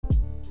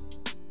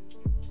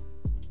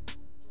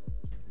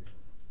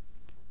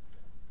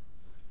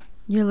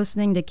You're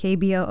listening to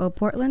KBOO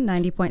Portland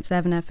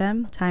 90.7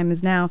 FM. Time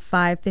is now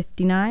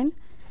 5:59.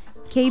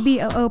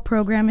 KBOO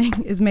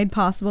programming is made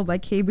possible by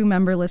KBOO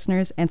member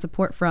listeners and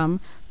support from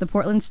the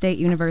Portland State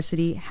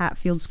University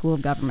Hatfield School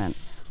of Government,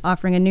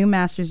 offering a new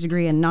master's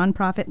degree in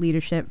nonprofit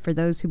leadership for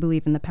those who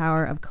believe in the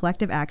power of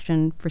collective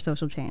action for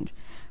social change.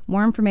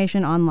 More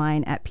information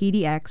online at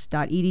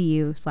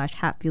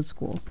pdx.edu/Hatfield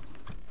School.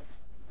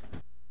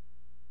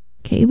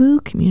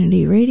 KBOO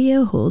Community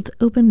Radio holds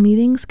open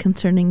meetings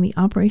concerning the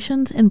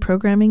operations and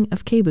programming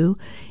of KBOO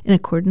in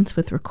accordance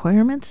with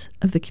requirements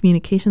of the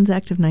Communications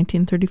Act of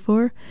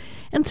 1934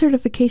 and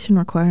certification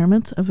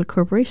requirements of the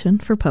Corporation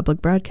for Public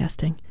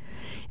Broadcasting.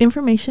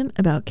 Information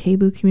about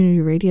KBOO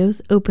Community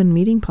Radio's open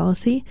meeting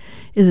policy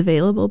is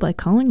available by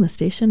calling the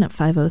station at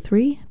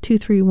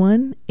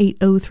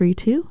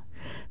 503-231-8032.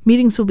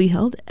 Meetings will be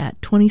held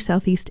at 20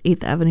 Southeast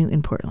 8th Avenue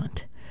in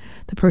Portland.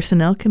 The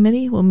Personnel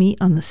Committee will meet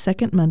on the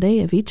second Monday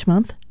of each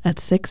month at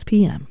 6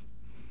 p.m.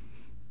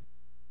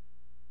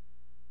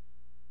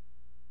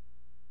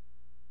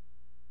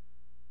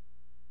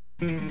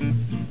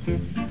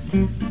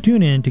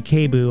 Tune in to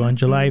KBOO on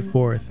July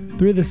 4th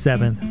through the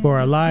 7th for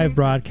our live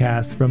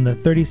broadcast from the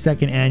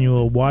 32nd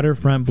Annual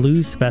Waterfront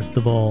Blues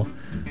Festival.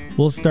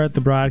 We'll start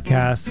the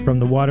broadcast from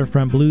the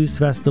Waterfront Blues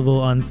Festival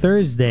on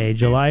Thursday,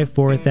 July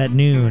 4th at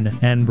noon,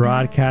 and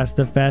broadcast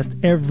the fest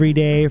every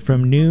day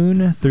from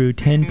noon through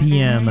 10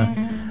 p.m.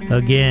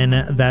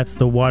 Again, that's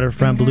the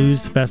Waterfront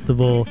Blues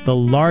Festival, the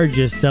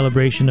largest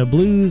celebration of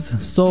blues,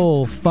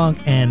 soul, funk,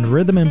 and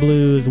rhythm and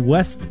blues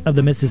west of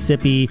the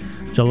Mississippi,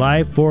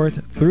 July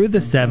 4th through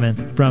the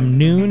 7th from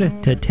noon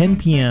to 10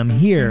 p.m.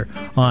 here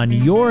on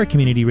your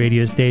community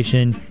radio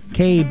station,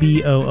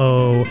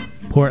 KBOO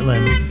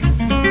Portland.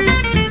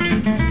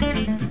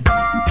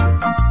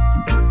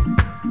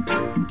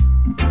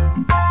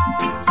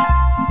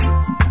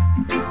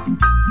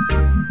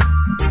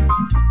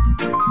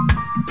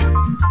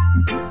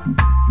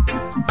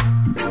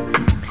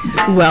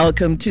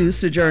 Welcome to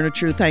Sojourner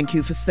Truth. Thank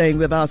you for staying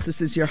with us. This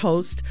is your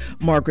host,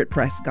 Margaret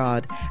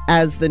Prescott.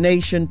 As the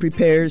nation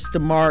prepares to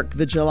mark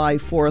the July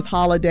 4th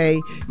holiday,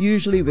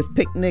 usually with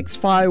picnics,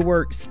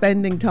 fireworks,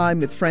 spending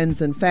time with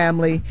friends and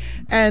family,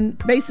 and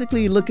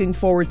basically looking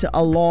forward to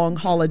a long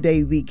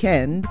holiday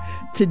weekend,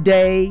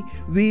 today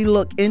we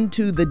look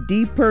into the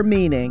deeper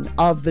meaning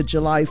of the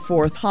July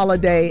 4th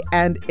holiday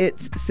and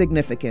its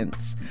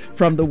significance.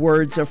 From the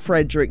words of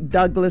Frederick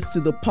Douglass to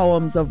the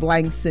poems of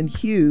Langston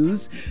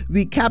Hughes,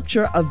 we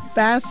capture a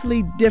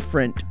vastly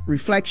different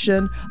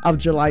reflection of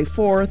July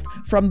 4th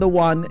from the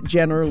one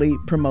generally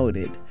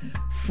promoted.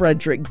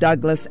 Frederick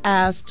Douglass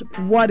asked,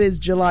 "What is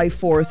July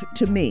 4th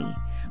to me?"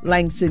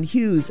 Langston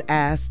Hughes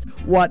asked,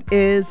 "What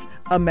is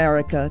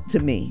America to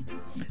me?"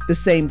 The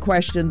same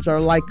questions are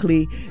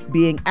likely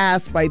being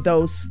asked by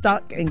those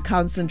stuck in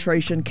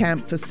concentration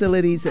camp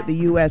facilities at the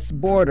U.S.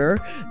 border,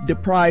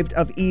 deprived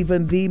of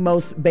even the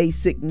most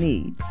basic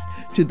needs.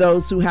 To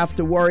those who have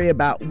to worry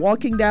about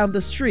walking down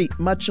the street,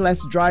 much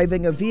less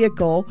driving a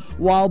vehicle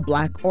while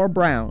black or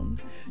brown.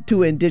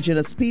 To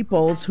indigenous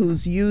peoples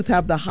whose youth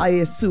have the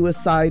highest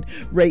suicide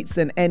rates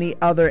than any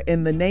other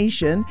in the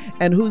nation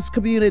and whose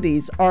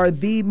communities are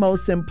the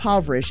most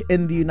impoverished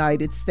in the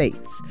United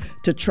States.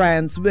 To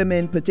trans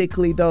women,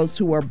 particularly those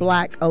who are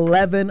black,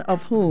 11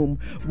 of whom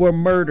were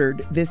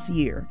murdered this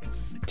year.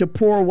 To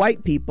poor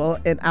white people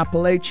in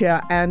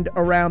Appalachia and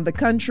around the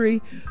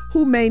country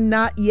who may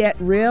not yet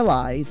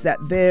realize that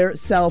their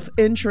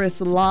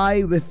self-interests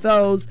lie with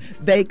those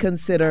they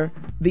consider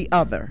the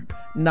other,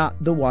 not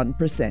the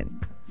 1%.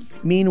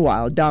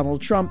 Meanwhile, Donald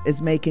Trump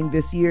is making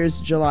this year's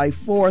July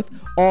 4th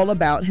all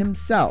about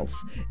himself,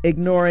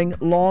 ignoring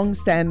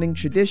long-standing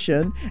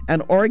tradition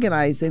and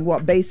organizing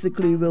what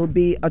basically will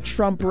be a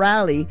Trump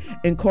rally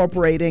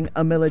incorporating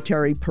a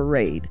military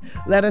parade.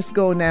 Let us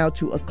go now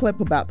to a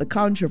clip about the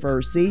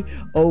controversy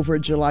over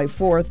July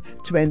 4th,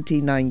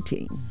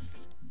 2019.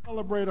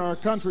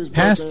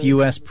 Past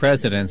U.S.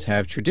 presidents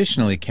have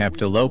traditionally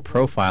kept a low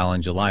profile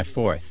on July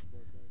 4th,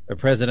 but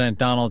President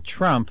Donald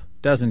Trump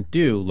doesn't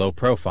do low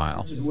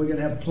profile. We're going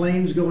to have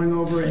planes going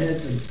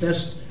overhead, the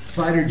best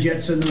fighter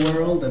jets in the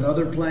world, and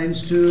other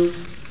planes too,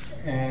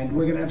 and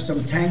we're going to have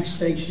some tanks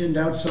stationed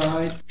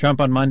outside. Trump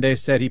on Monday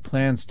said he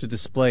plans to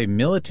display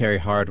military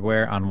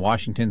hardware on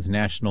Washington's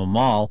National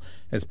Mall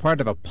as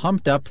part of a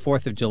pumped-up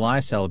 4th of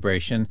July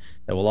celebration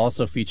that will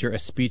also feature a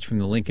speech from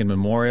the Lincoln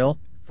Memorial,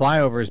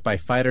 flyovers by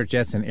fighter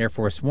jets and Air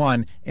Force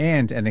One,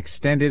 and an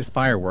extended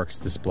fireworks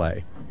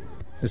display.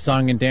 The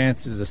song and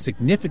dance is a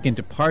significant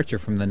departure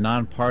from the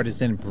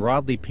nonpartisan,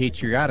 broadly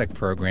patriotic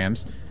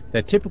programs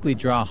that typically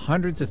draw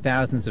hundreds of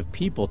thousands of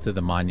people to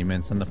the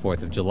monuments on the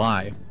 4th of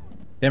July.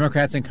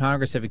 Democrats in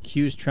Congress have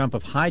accused Trump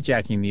of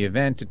hijacking the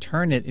event to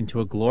turn it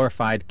into a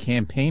glorified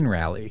campaign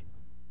rally,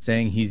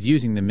 saying he's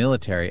using the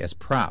military as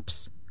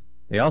props.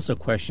 They also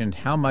questioned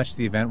how much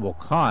the event will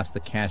cost the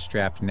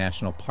cash-strapped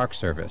National Park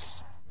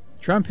Service.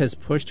 Trump has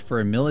pushed for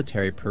a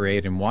military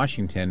parade in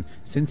Washington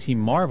since he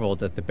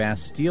marveled at the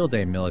Bastille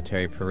Day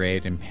military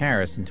parade in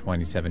Paris in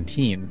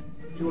 2017.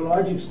 To a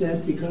large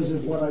extent, because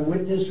of what I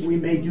witnessed, we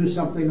may do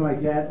something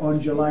like that on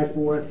July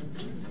 4th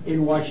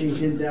in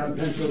Washington, down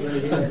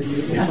Pennsylvania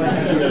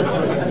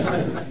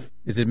Avenue.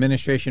 His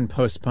administration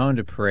postponed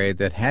a parade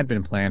that had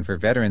been planned for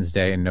Veterans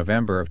Day in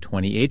November of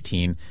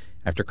 2018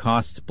 after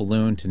costs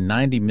ballooned to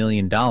 $90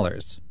 million.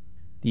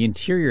 The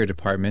Interior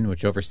Department,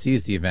 which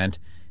oversees the event,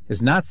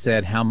 has not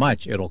said how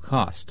much it'll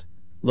cost.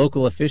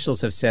 Local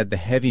officials have said the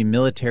heavy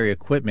military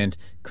equipment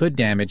could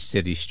damage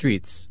city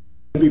streets.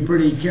 Be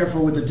pretty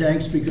careful with the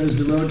tanks because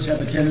the roads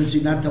have a tendency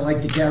not to like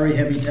to carry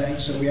heavy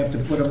tanks, so we have to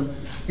put them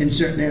in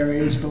certain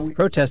areas.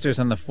 Protesters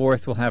on the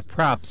 4th will have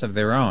props of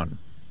their own.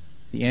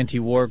 The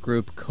anti-war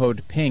group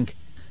Code Pink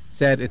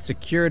said it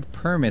secured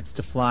permits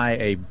to fly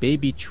a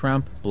Baby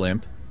Trump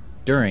blimp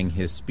during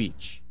his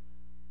speech.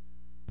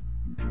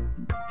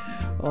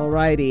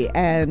 Alrighty,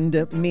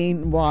 and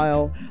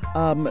meanwhile,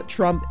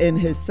 Trump in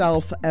his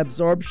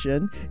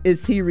self-absorption,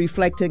 is he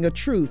reflecting a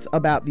truth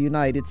about the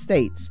United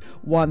States,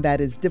 one that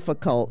is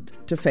difficult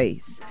to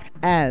face?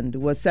 And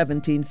was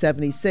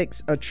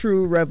 1776 a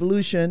true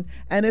revolution,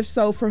 and if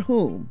so, for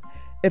whom?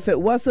 If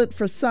it wasn't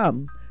for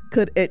some,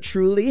 could it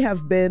truly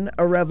have been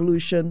a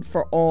revolution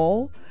for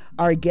all?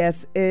 Our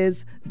guest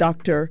is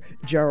Dr.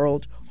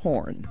 Gerald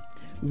Horne.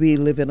 We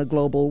live in a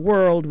global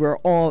world. We're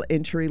all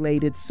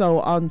interrelated. So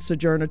on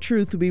Sojourner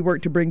Truth, we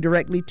work to bring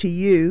directly to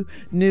you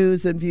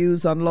news and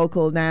views on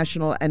local,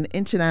 national, and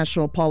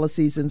international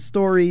policies and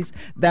stories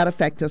that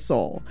affect us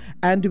all.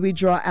 And we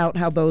draw out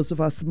how those of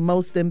us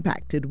most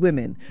impacted,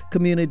 women,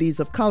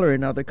 communities of color,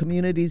 and other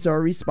communities are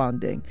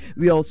responding.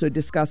 We also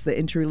discuss the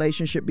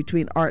interrelationship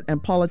between art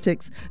and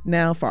politics.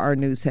 Now for our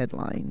news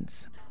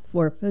headlines.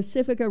 For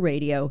Pacifica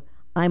Radio,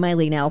 I'm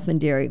Eileen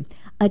Alfandary.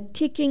 A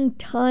ticking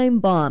time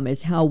bomb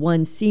is how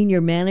one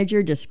senior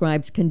manager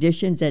describes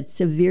conditions at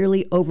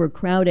severely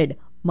overcrowded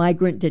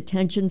migrant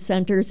detention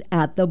centers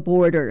at the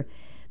border.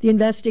 The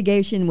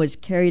investigation was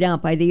carried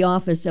out by the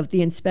Office of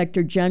the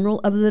Inspector General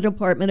of the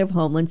Department of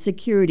Homeland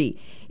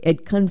Security.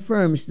 It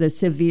confirms the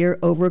severe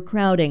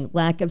overcrowding,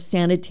 lack of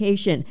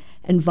sanitation,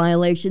 and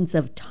violations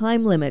of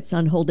time limits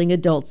on holding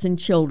adults and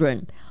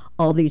children.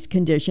 All these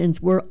conditions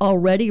were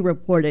already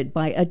reported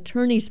by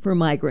attorneys for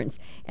migrants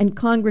and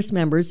Congress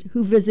members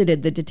who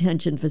visited the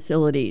detention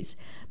facilities.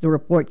 The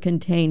report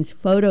contains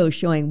photos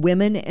showing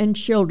women and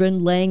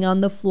children laying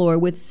on the floor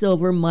with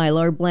silver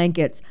Mylar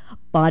blankets,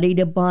 body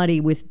to body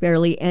with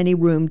barely any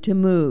room to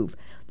move.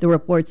 The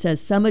report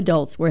says some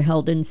adults were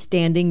held in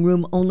standing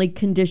room only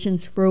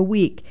conditions for a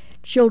week.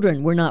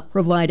 Children were not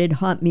provided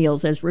hot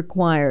meals as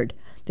required.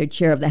 The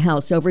chair of the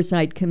House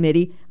Oversight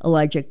Committee,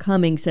 Elijah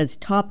Cummings, says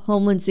top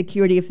Homeland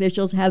Security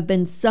officials have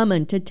been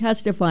summoned to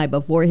testify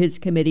before his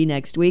committee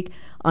next week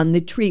on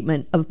the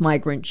treatment of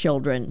migrant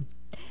children.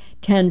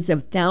 Tens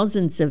of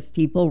thousands of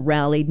people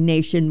rallied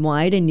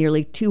nationwide in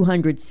nearly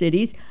 200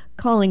 cities,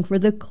 calling for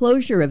the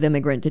closure of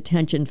immigrant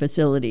detention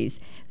facilities.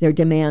 Their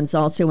demands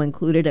also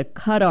included a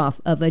cutoff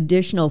of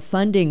additional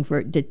funding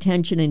for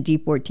detention and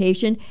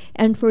deportation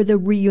and for the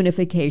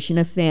reunification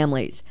of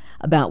families.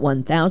 About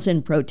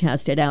 1,000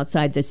 protested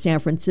outside the San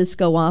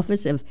Francisco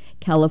office of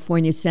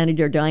California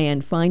Senator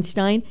Dianne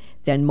Feinstein,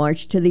 then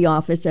marched to the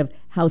office of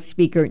House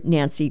Speaker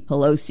Nancy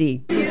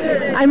Pelosi.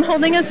 I'm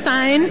holding a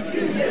sign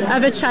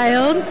of a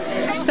child,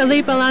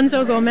 Felipe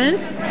Alonso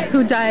Gomez,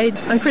 who died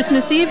on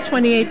Christmas Eve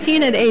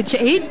 2018 at age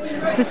 8.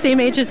 It's the same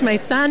age as my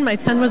son. My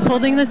son was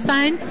holding the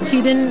sign.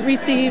 He didn't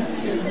receive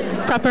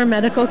proper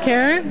medical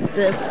care.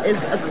 This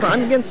is a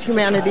crime against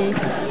humanity,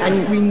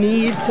 and we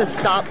need to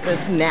stop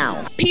this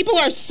now. People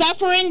are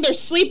suffering. They're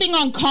sleeping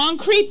on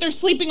concrete. They're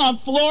sleeping on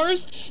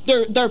floors.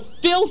 They're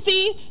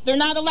filthy. They're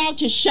not allowed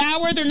to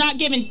shower. They're not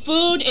given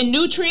food and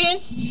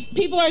nutrients.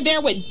 People are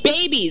there with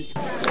babies.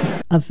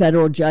 A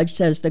federal judge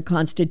says the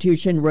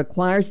Constitution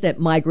requires that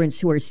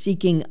migrants who are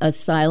seeking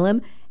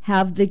asylum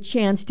have the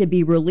chance to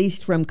be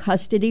released from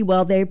custody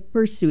while they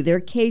pursue their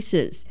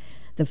cases.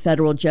 The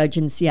federal judge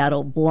in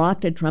Seattle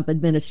blocked a Trump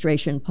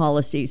administration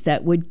policies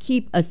that would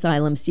keep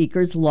asylum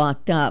seekers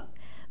locked up.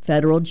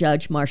 Federal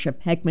Judge Marsha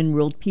Peckman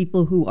ruled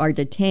people who are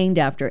detained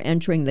after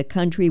entering the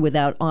country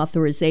without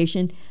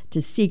authorization to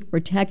seek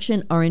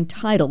protection are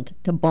entitled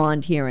to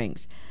bond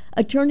hearings.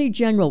 Attorney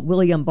General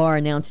William Barr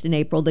announced in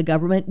April the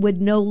government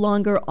would no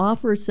longer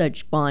offer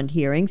such bond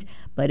hearings,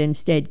 but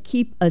instead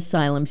keep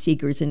asylum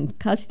seekers in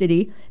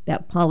custody.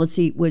 That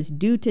policy was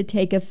due to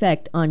take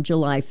effect on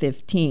July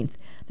 15th.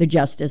 The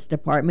Justice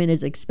Department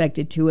is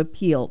expected to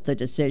appeal the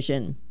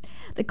decision.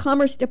 The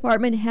Commerce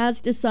Department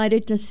has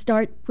decided to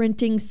start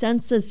printing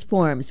census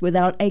forms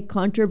without a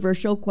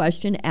controversial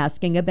question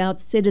asking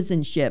about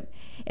citizenship.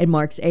 It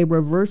marks a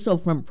reversal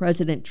from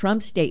President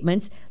Trump's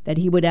statements that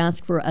he would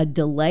ask for a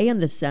delay in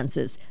the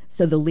census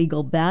so the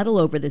legal battle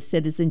over the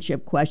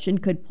citizenship question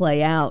could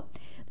play out.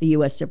 The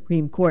U.S.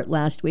 Supreme Court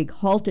last week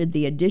halted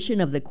the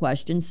addition of the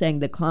question, saying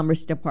the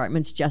Commerce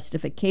Department's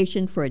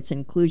justification for its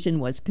inclusion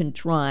was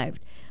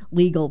contrived.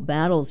 Legal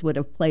battles would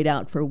have played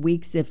out for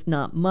weeks, if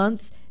not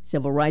months.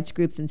 Civil rights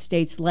groups and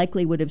states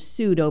likely would have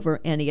sued over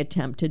any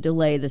attempt to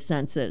delay the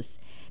census.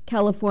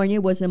 California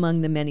was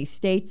among the many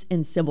states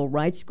and civil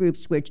rights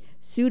groups which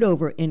sued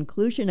over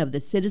inclusion of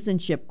the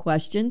citizenship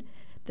question.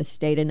 The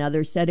state and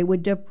others said it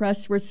would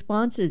depress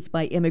responses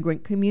by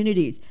immigrant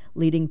communities,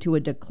 leading to a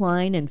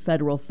decline in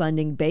federal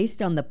funding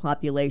based on the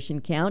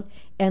population count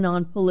and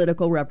on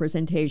political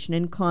representation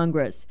in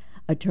Congress.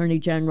 Attorney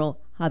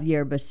General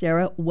Xavier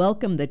Becerra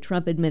welcomed the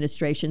Trump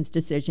administration's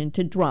decision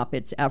to drop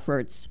its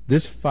efforts.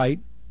 This fight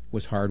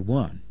was hard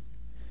won,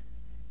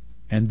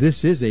 and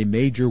this is a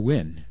major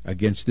win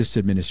against this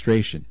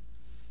administration.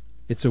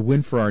 It's a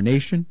win for our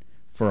nation,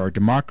 for our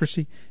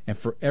democracy, and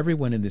for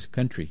everyone in this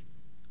country.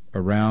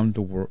 Around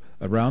the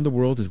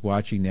world is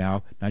watching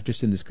now, not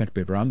just in this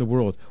country, but around the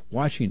world,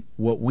 watching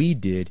what we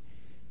did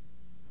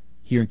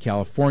here in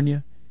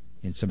California,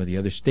 in some of the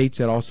other states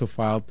that also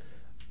filed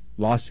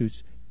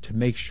lawsuits to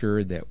make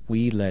sure that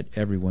we let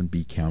everyone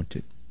be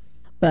counted.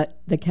 But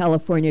the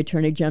California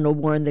Attorney General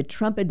warned the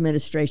Trump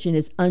administration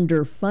is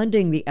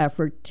underfunding the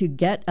effort to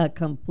get a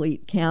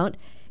complete count.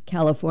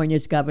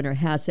 California's governor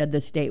has said the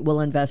state will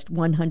invest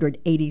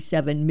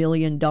 $187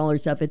 million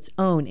of its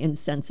own in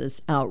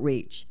census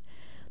outreach.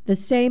 The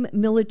same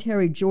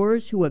military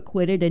jurors who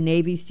acquitted a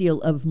Navy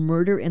SEAL of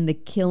murder in the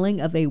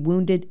killing of a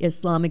wounded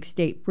Islamic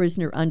State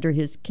prisoner under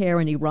his care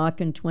in Iraq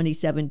in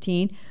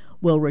 2017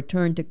 will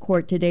return to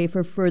court today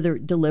for further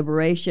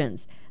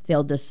deliberations.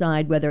 They'll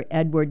decide whether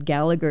Edward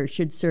Gallagher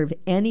should serve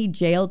any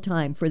jail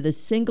time for the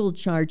single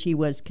charge he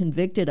was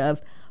convicted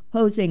of,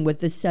 posing with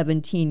the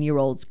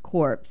 17-year-old's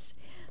corpse.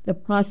 The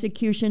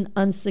prosecution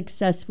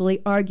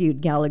unsuccessfully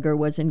argued Gallagher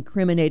was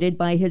incriminated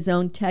by his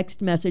own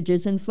text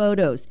messages and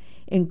photos,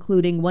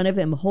 including one of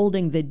him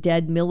holding the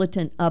dead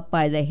militant up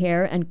by the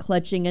hair and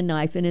clutching a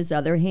knife in his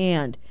other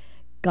hand.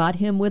 "Got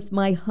him with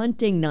my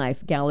hunting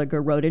knife,"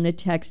 Gallagher wrote in a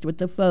text with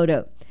the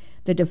photo.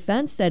 The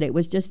defense said it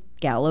was just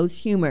gallows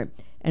humor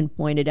and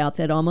pointed out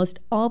that almost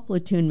all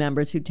platoon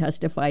members who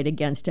testified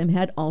against him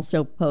had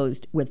also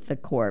posed with the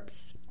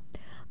corpse.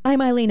 I'm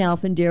Eileen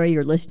Alfandary.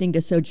 You're listening to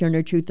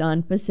Sojourner Truth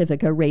on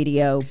Pacifica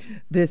Radio.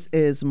 This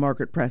is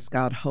Margaret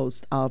Prescott,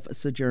 host of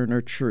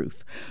Sojourner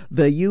Truth.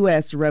 The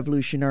U.S.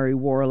 Revolutionary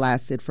War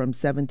lasted from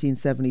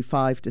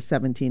 1775 to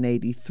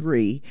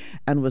 1783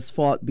 and was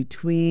fought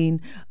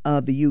between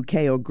the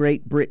U.K. or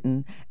Great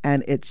Britain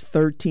and its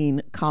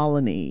 13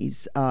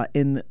 colonies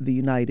in the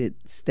United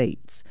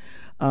States.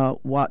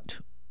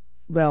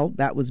 Well,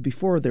 that was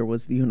before there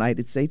was the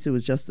United States. It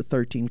was just the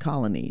 13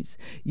 colonies.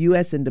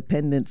 U.S.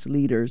 independence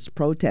leaders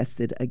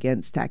protested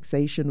against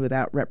taxation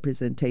without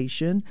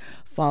representation,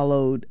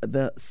 followed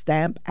the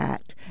Stamp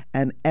Act,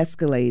 and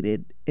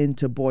escalated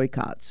into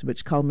boycotts,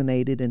 which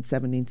culminated in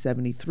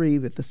 1773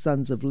 with the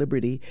Sons of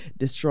Liberty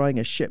destroying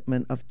a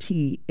shipment of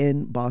tea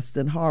in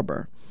Boston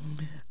Harbor.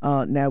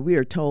 Now, we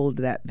are told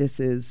that this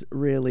is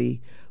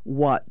really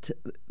what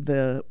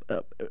the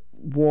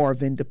War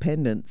of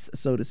Independence,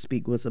 so to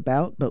speak, was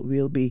about, but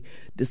we'll be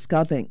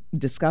discussing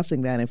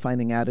that and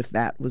finding out if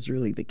that was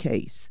really the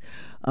case.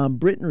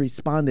 Britain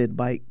responded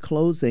by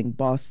closing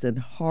Boston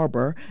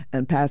Harbor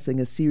and passing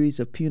a series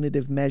of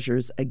punitive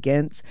measures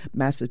against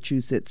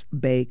Massachusetts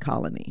Bay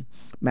Colony.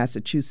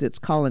 Massachusetts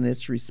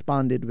colonists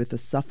responded with the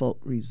Suffolk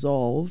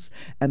Resolves,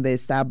 and they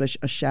established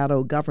a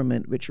shadow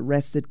government which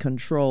wrested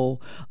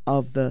control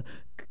of the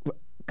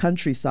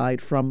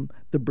countryside from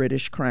the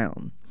British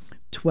Crown.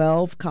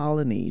 12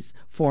 colonies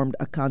formed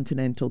a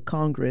continental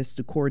congress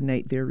to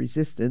coordinate their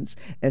resistance,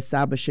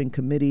 establishing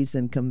committees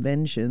and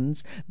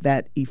conventions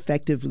that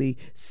effectively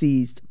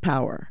seized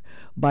power.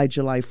 By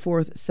July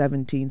 4th,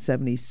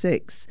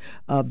 1776,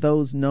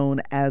 those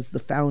known as the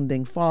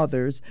Founding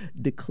Fathers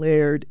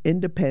declared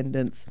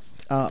independence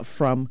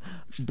from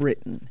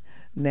Britain.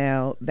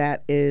 Now,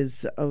 that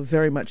is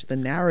very much the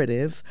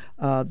narrative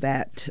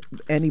that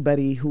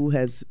anybody who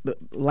has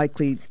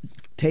likely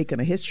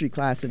taken a history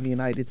class in the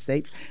United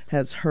States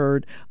has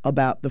heard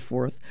about the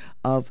 4th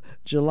of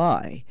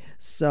July.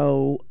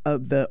 So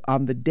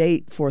on the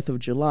date, 4th of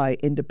July,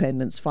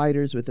 independence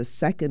fighters with the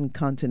Second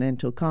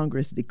Continental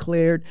Congress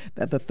declared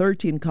that the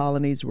 13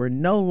 colonies were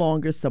no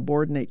longer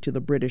subordinate to the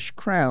British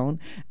Crown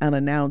and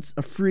announced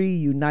a free,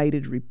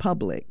 united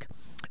republic.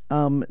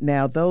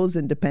 Now, those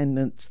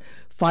independence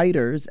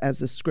fighters, as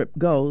the script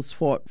goes,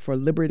 fought for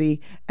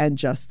liberty and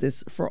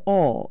justice for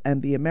all,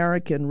 and the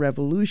American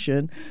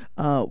Revolution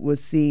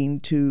was seen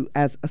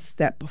as a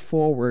step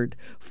forward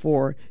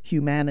for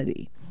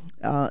humanity.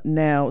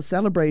 Now,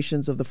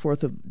 celebrations of the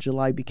 4th of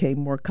July became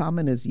more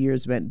common as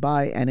years went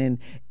by, and in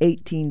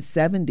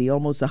 1870,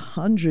 almost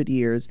 100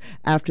 years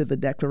after the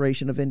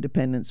Declaration of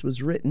Independence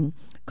was written,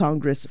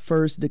 Congress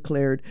first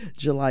declared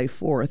July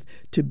 4th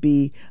to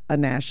be a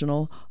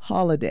national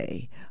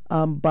holiday.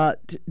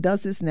 But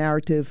does this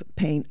narrative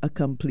paint a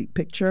complete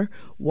picture?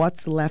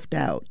 What's left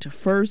out?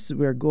 First,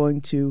 we're going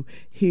to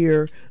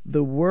hear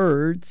the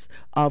words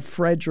of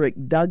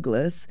Frederick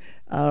Douglass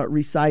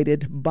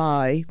recited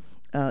by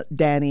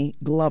Danny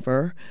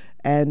Glover,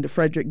 And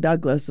Frederick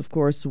Douglass, of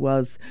course,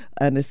 was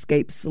an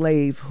escaped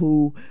slave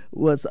who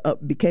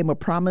became a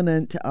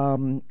prominent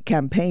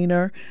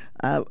campaigner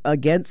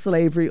against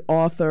slavery,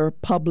 author,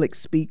 public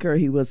speaker.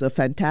 He was a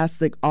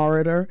fantastic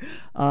orator.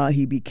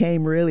 He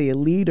became really a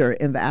leader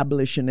in the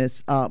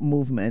abolitionist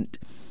movement.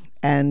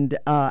 And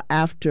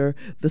after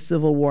the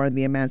Civil War and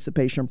the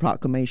Emancipation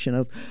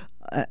Proclamation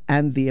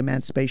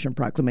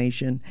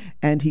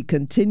and he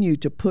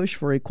continued to push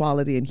for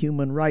equality and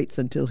human rights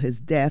until his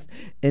death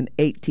in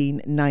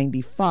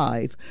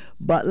 1895.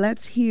 But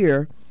let's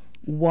hear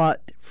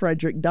what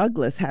Frederick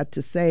Douglass had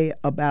to say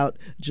about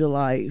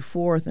July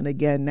 4th, and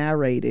again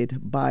narrated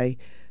by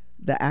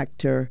the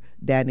actor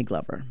Danny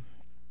Glover.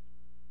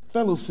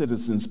 Fellow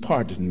citizens,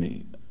 pardon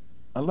me.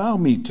 Allow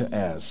me to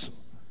ask,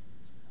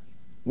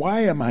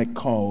 why am I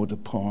called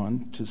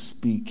upon to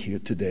speak here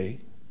today?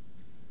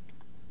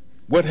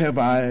 What have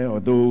I or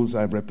those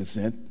I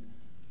represent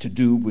to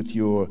do with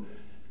your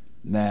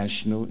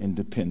national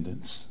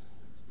independence?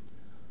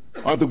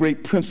 Are the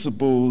great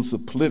principles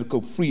of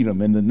political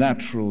freedom and the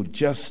natural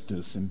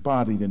justice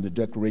embodied in the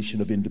Declaration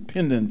of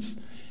Independence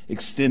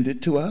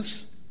extended to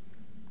us?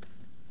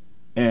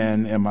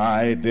 And am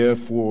I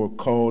therefore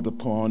called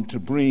upon to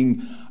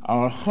bring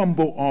our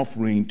humble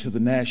offering to the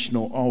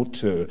national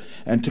altar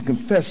and to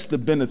confess the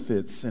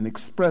benefits and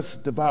express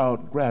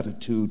devout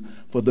gratitude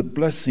for the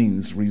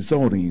blessings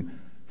resulting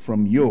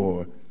from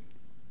your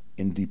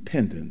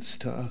independence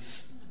to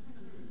us?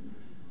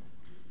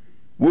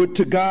 Would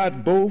to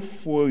God, both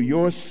for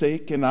your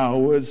sake and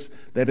ours,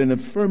 that an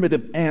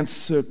affirmative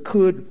answer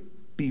could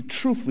be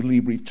truthfully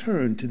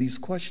returned to these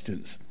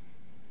questions.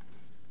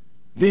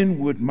 Then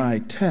would my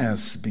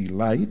task be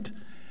light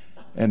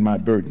and my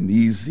burden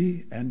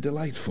easy and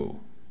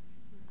delightful.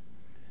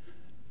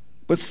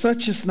 But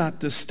such is not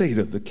the state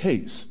of the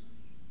case.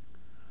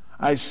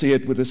 I say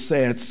it with a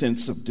sad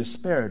sense of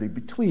disparity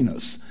between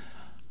us.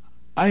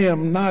 I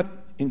am not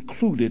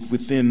included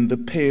within the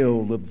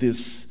pale of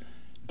this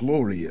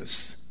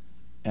glorious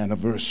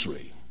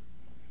anniversary.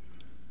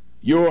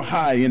 Your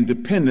high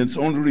independence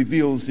only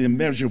reveals the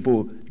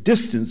immeasurable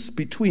distance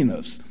between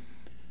us.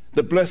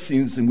 The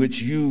blessings in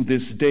which you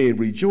this day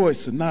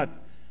rejoice are not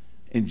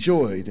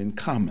enjoyed in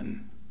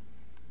common.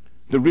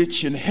 The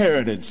rich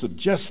inheritance of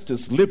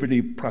justice,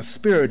 liberty,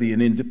 prosperity,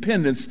 and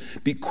independence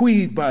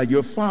bequeathed by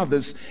your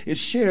fathers is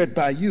shared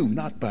by you,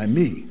 not by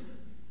me.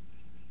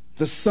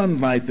 The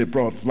sunlight that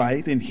brought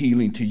light and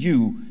healing to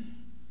you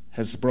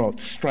has brought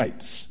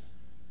stripes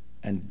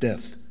and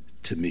death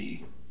to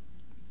me.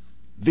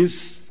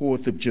 This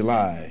 4th of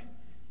July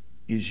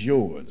is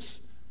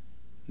yours,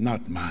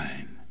 not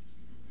mine.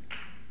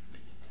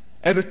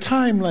 At a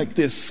time like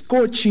this,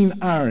 scorching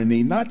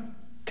irony, not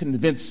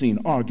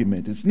convincing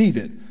argument, is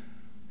needed.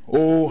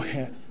 Oh,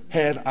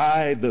 had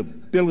I the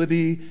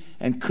ability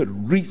and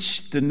could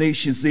reach the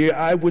nation's ear,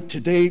 I would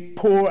today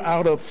pour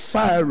out a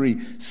fiery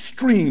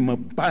stream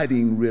of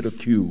biting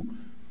ridicule,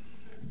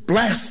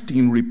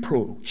 blasting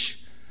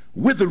reproach,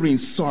 withering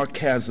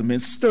sarcasm,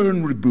 and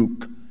stern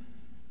rebuke.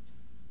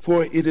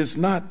 For it is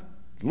not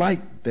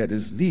light that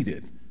is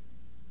needed,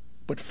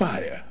 but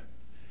fire.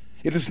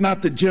 It is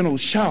not the gentle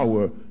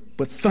shower,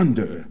 but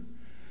thunder.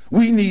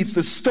 We need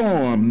the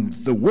storm,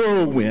 the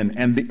whirlwind,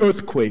 and the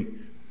earthquake.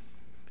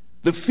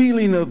 The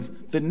feeling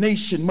of the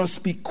nation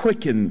must be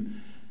quickened.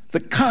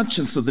 The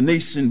conscience of the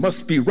nation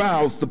must be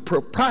roused. The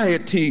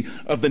propriety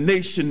of the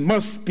nation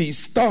must be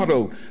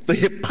startled. The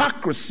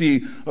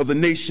hypocrisy of the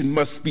nation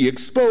must be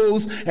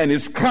exposed, and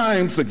its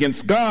crimes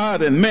against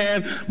God and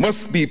man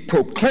must be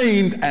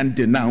proclaimed and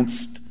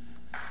denounced.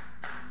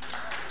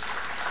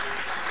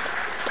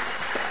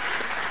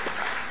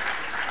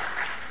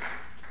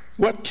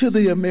 What to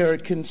the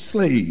American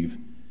slave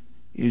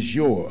is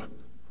your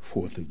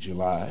 4th of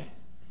July?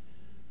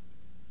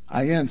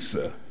 I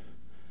answer,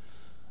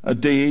 a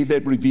day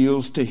that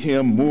reveals to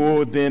him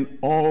more than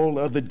all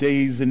other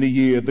days in the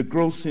year the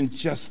gross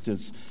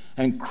injustice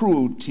and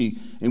cruelty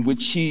in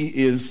which he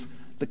is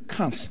the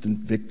constant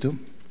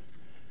victim.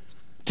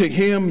 To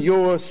him,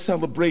 your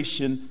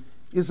celebration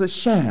is a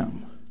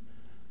sham,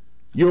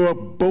 your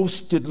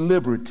boasted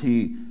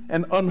liberty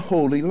an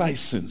unholy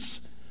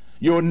license,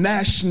 your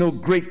national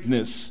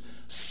greatness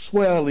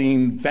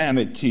swelling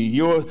vanity,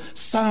 your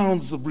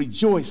sounds of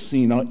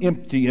rejoicing are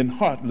empty and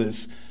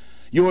heartless,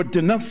 your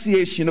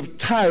denunciation of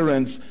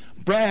tyrants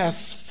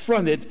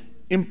brass-fronted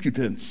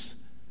impudence,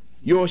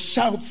 your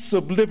shouts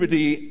of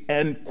liberty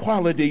and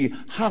quality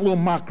hollow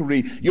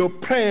mockery, your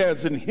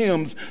prayers and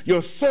hymns,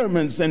 your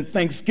sermons and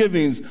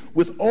thanksgivings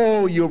with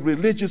all your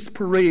religious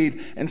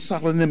parade and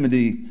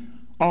solemnity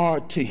are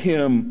to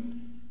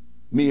him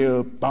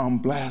mere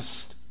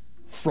bombast,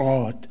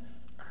 fraud,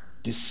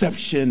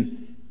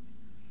 deception,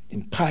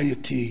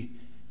 impiety,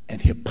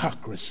 and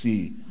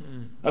hypocrisy,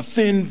 a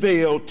thin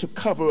veil to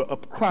cover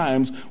up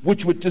crimes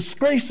which would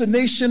disgrace a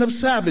nation of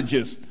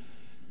savages.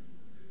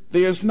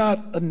 There is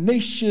not a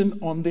nation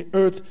on the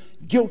earth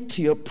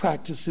guilty of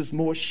practices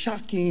more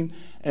shocking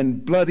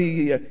and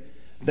bloody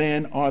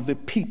than are the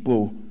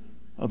people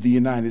of the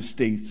United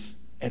States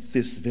at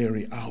this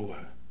very hour.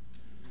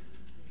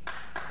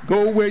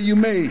 Go where you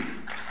may,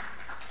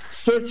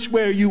 search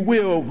where you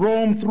will,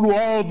 roam through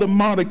all the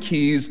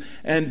monarchies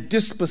and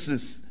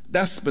despocies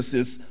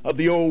of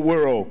the old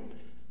world.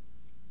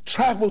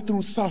 Travel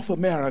through South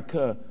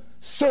America,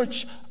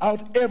 search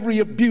out every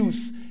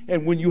abuse,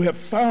 and when you have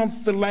found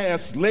the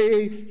last,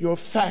 lay your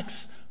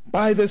facts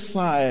by the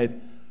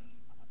side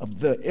of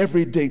the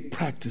everyday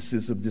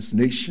practices of this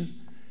nation,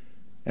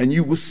 and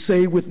you will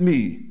say with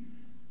me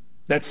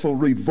that for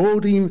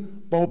revolting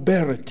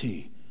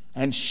barbarity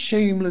and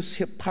shameless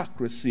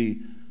hypocrisy,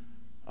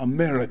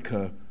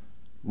 America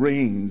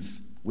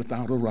reigns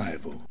without a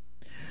rival.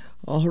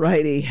 All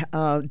righty,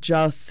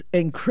 just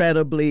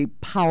incredibly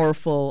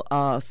powerful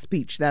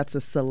speech. That's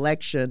a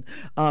selection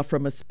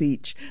from a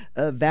speech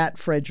that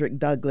Frederick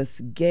Douglass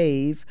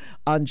gave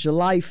on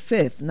July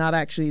 5th, not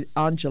actually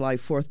on July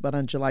 4th, but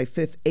on July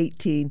 5th,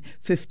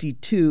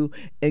 1852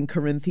 in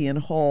Corinthian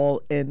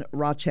Hall in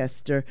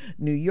Rochester,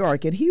 New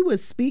York. And he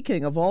was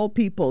speaking, of all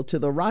people, to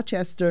the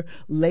Rochester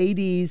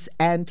Ladies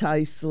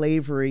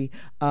Anti-Slavery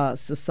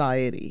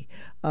Society.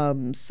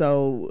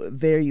 So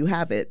there you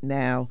have it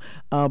now,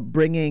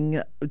 bringing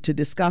to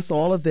discuss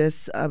all of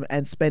this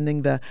and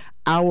spending the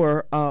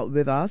hour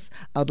with us.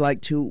 I'd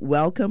like to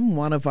welcome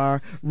one of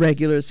our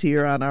regulars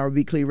here on our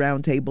weekly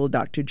roundtable,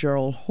 Dr.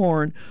 Gerald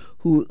Horne,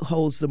 who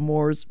holds the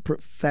Moores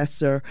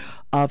Professor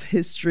of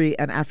History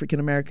and African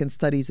American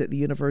Studies at the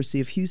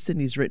University of Houston.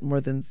 He's written more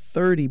than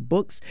 30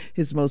 books.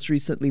 His most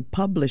recently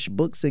published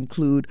books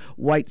include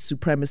White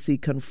Supremacy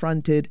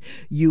Confronted,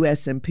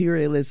 U.S.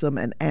 Imperialism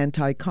and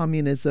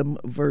Anti-Communism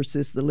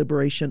versus the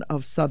Liberation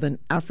of Southern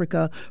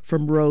Africa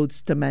from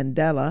Rhodes to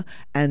Mandela,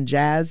 and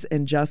Jazz,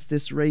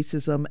 Injustice,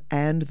 Racism,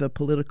 and the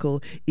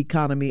Political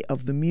Economy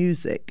of the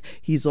Music.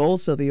 He's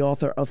also the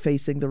author of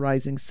Facing the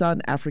Rising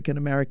Sun, African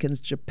Americans,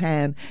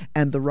 Japan,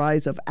 and the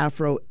Rise of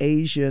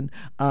Afro-Asian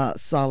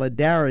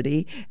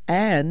Solidarity.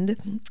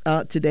 And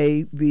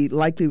today we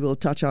likely will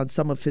touch on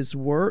some of his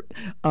work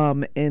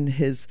in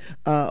his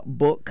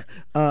book,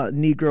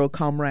 Negro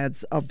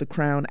Comrades of the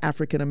Crown,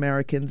 African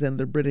Americans and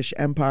the British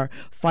Empire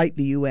Fight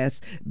the U.S.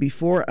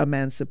 Before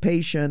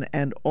Emancipation,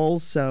 and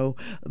also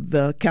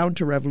the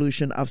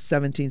Counter-Revolution of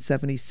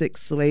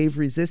 1776, Slave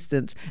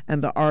Resistance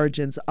and the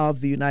Origins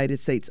of the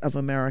United States of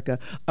America.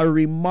 A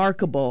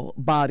remarkable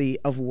body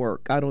of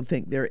work. I don't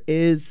think there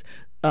is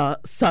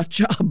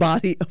such a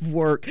body of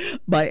work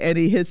by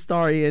any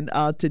historian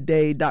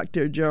today.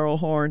 Dr. Gerald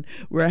Horne,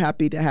 we're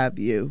happy to have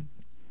you.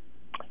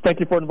 Thank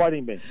you for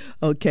inviting me.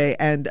 Okay,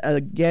 and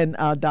again,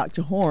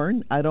 Dr.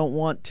 Horne, I don't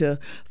want to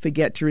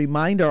forget to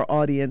remind our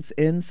audience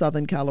in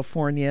Southern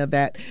California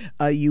that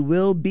you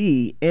will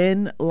be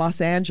in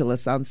Los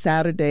Angeles on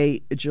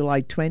Saturday,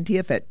 July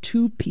 20th at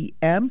 2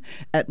 p.m.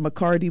 at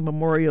McCarty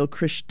Memorial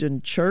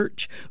Christian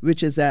Church,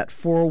 which is at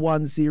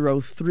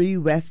 4103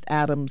 West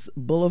Adams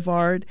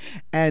Boulevard,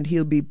 and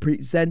he'll be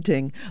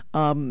presenting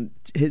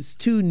his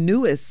two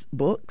newest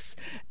books,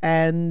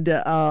 and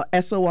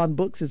SO on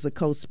Books is a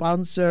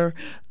co-sponsor.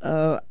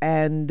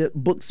 And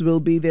books will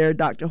be there.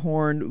 Dr.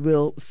 Horne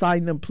will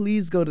sign them.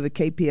 Please go to the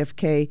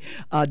kpfk.org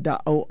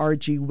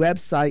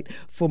website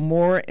for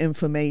more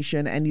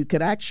information, and you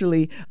could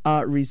actually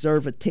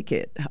reserve a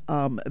ticket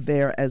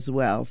there as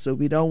well. So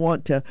we don't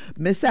want to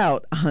miss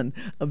out on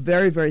a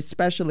very, very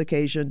special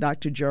occasion.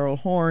 Dr. Gerald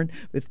Horne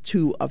with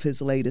two of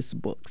his latest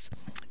books.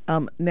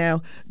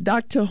 Now,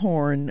 Dr.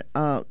 Horne,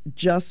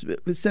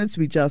 since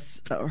we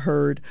just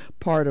heard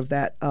part of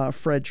that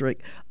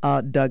Frederick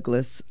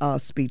Douglass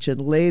speech,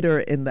 and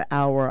later in the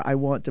hour I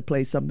want to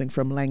play something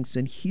from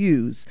Langston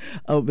Hughes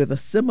with a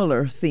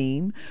similar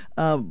theme,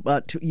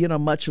 but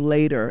much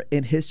later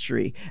in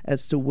history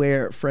as to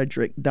where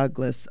Frederick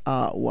Douglass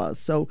was.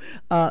 So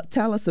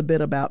tell us a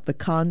bit about the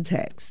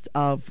context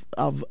of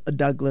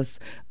Douglass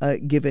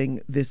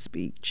giving this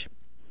speech.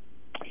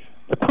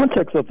 The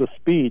context of the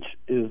speech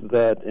is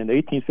that in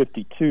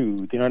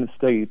 1852, the United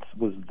States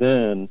was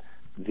then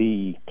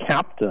the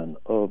captain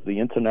of the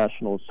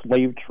international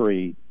slave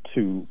trade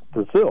to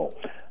Brazil.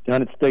 The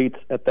United States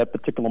at that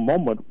particular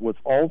moment was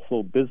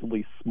also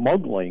busily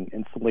smuggling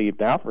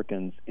enslaved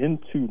Africans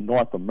into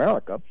North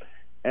America.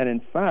 And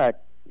in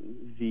fact,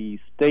 the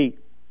state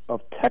of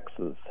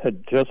Texas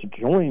had just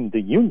joined the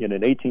Union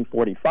in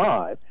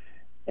 1845,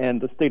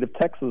 and the state of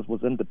Texas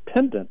was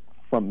independent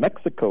from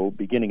Mexico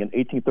beginning in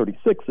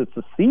 1836. It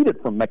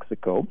seceded from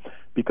Mexico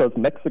because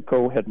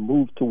Mexico had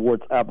moved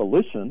towards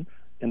abolition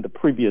in the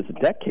previous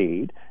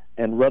decade,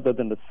 and rather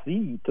than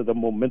accede to the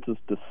momentous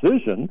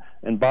decision,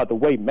 and by the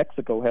way,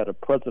 Mexico had a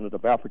president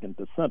of African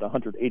descent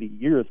 180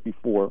 years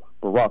before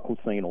Barack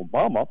Hussein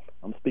Obama.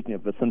 I'm speaking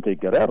of Vicente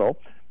Guerrero.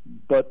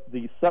 But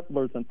the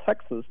settlers in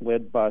Texas,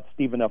 led by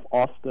Stephen F.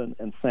 Austin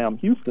and Sam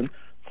Houston,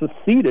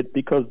 seceded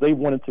because they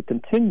wanted to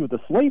continue the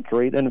slave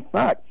trade. And in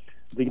fact,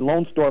 the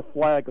Lone Star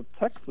flag of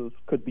Texas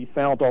could be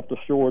found off the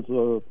shores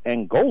of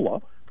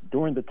Angola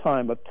during the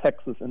time of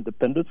Texas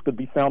independence, could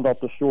be found off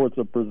the shores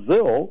of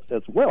Brazil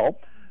as well.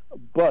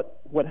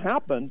 But what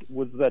happened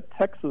was that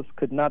Texas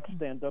could not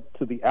stand up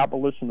to the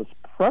abolitionist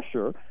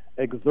pressure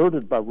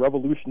exerted by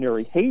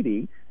revolutionary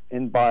Haiti,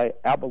 and by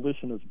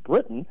abolitionist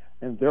Britain,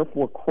 and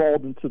therefore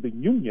crawled into the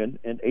Union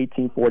in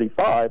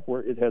 1845,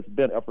 where it has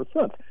been ever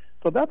since.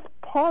 So that's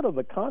part of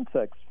the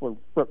context for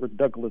Frederick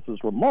Douglass's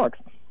remarks.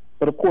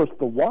 But of course,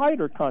 the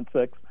wider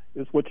context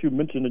is what you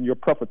mentioned in your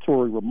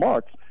prefatory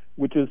remarks,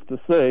 which is to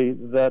say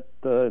that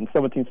in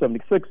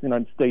 1776,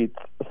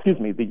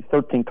 the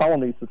 13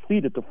 colonies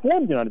seceded to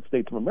form the United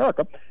States of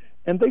America,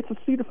 and they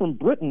seceded from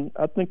Britain.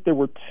 I think there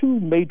were two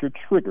major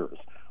triggers.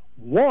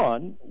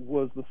 One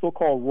was the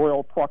so-called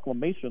Royal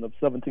Proclamation of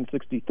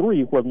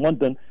 1763, where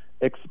London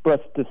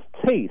expressed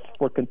distaste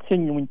for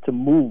continuing to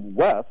move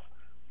west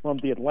from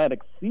the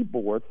Atlantic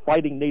seaboard,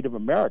 fighting Native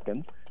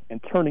Americans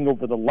and turning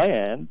over the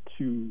land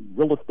to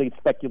real estate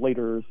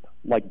speculators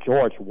like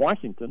George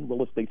Washington,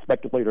 real estate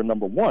speculator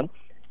number one.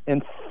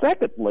 And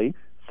secondly,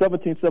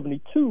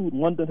 1772,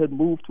 London had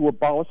moved to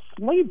abolish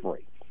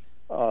slavery.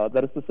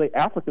 That is to say,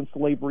 African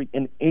slavery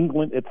in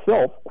England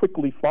itself,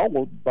 quickly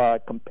followed by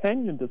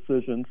companion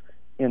decisions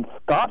in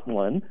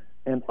Scotland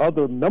and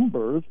other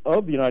members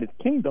of the United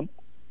Kingdom.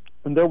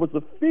 And there was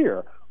a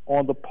fear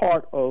on the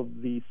part of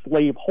the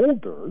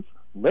slaveholders,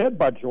 led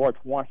by George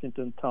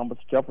Washington, Thomas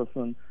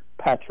Jefferson,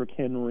 Patrick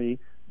Henry,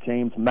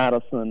 James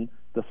Madison,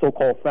 the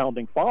so-called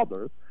founding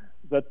fathers,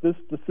 that this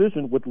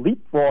decision would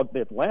leapfrog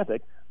the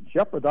Atlantic,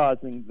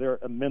 jeopardizing their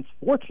immense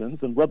fortunes,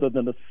 and rather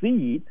than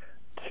accede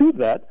to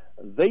that,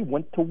 they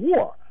went to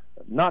war.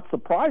 Not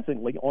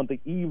surprisingly, on the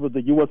eve of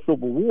the U.S.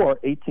 Civil War,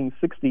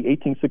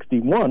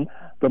 1860-1861,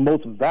 the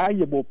most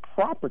valuable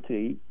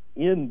property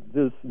in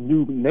this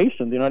new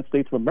nation, the United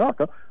States of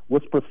America,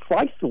 was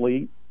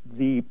precisely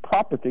the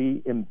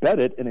property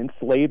embedded in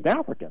enslaved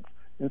Africans.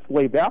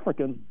 Enslaved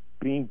Africans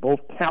being both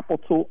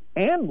capital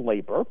and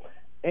labor.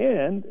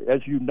 And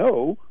as you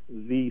know,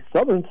 the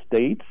southern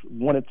states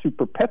wanted to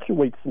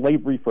perpetuate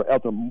slavery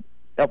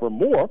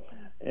forevermore,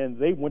 and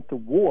they went to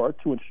war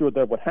to ensure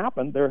that would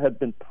happen. There had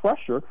been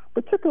pressure,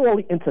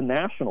 particularly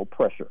international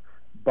pressure,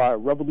 by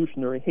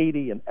revolutionary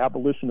Haiti and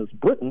abolitionist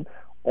Britain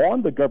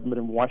on the government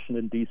in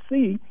Washington,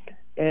 D.C.,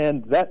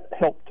 and that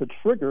helped to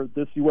trigger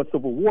this U.S.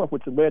 Civil War,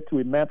 which led to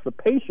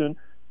emancipation,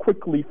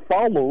 quickly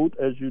followed,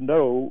 as you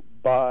know,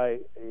 by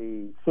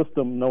a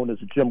system known as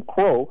Jim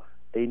Crow,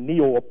 a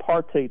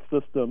neo-apartheid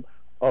system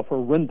of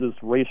horrendous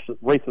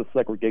racist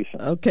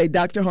segregation. Okay,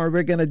 Dr. Horn,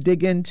 we're going to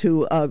dig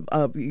into,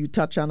 you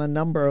touch on a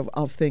number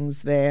of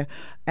things there,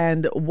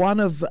 and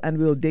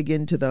we'll dig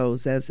into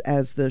those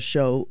as the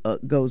show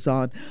goes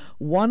on.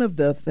 One of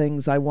the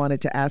things I wanted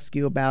to ask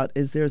you about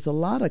is there's a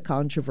lot of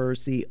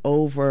controversy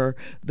over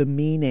the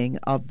meaning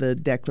of the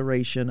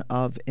Declaration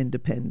of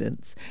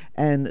Independence,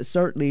 and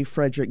certainly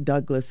Frederick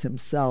Douglass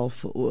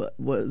himself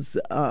was,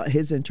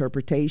 his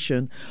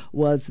interpretation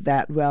was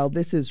that, well,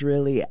 this is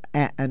really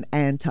an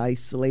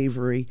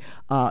anti-slavery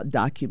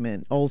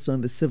document. Also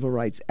in the civil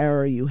rights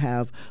era, you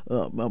have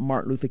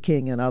Martin Luther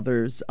King and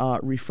others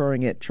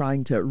referring it,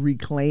 trying to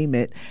reclaim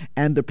it.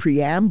 And the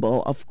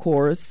preamble, of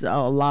course,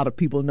 a lot of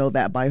people know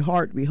that by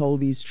heart. We hold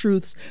these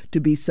truths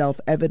to be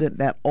self-evident,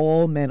 that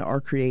all men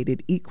are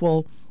created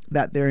equal,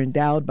 that they're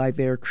endowed by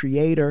their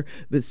Creator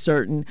with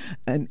certain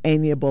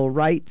inalienable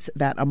rights,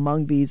 that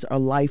among these are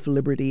life,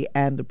 liberty,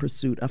 and the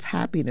pursuit of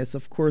happiness.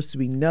 Of course,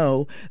 we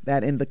know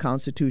that in the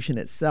Constitution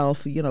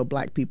itself,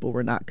 Black people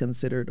were not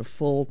considered a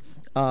full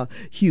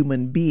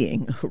human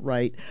being,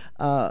 right?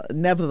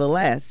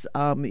 Nevertheless,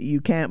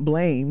 you can't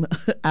blame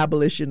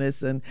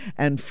abolitionists and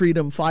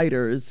freedom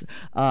fighters,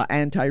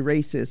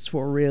 anti-racists,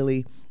 for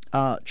really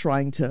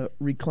trying to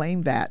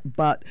reclaim that.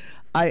 But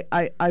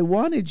I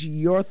wanted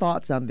your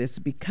thoughts on this,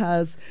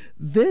 because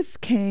this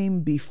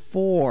came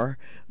before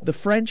the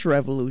French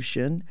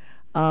Revolution,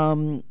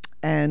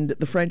 and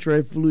the French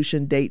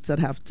Revolution dates, I'd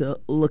have to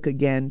look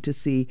again to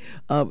see,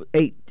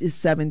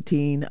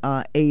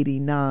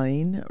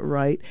 1789,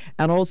 right?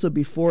 And also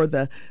before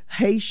the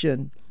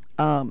Haitian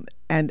and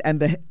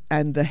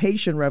the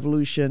Haitian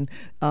Revolution,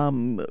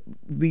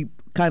 we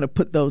kind of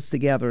put those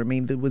together. I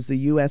mean, there was the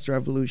U.S.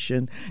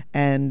 Revolution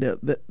and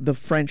the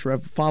French,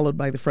 followed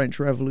by the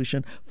French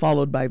Revolution,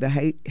 followed by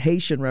the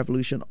Haitian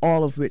Revolution,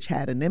 all of which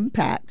had an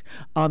impact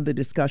on the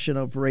discussion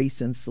of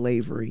race and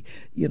slavery,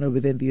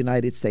 within the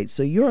United States.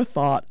 So your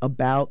thought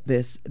about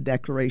this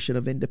Declaration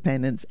of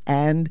Independence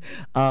and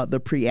the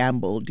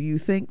preamble, do you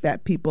think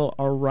that people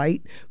are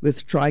right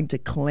with trying to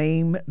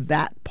claim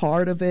that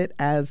part of it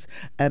as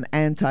an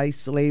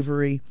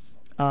anti-slavery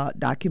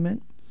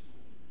document?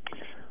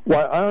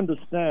 Well, I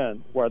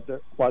understand why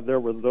there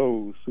were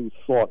those who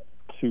sought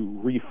to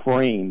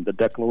reframe the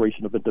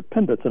Declaration of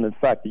Independence and, in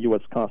fact, the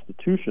U.S.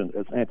 Constitution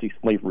as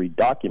anti-slavery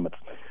documents.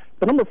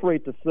 But I'm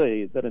afraid to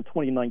say that in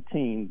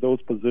 2019,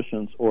 those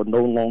positions are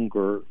no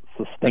longer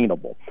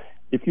sustainable.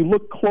 If you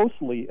look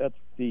closely at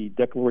the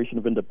Declaration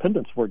of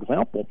Independence, for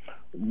example,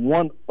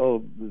 one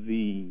of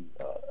the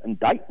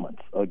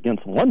indictments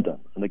against London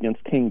and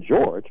against King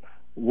George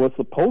was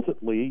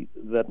supposedly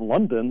that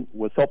London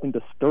was helping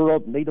to stir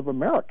up Native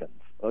Americans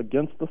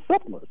against the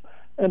settlers.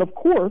 And of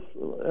course,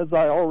 as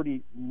I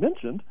already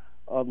mentioned,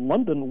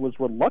 London was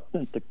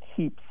reluctant to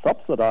keep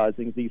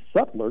subsidizing these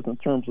settlers in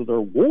terms of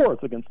their wars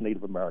against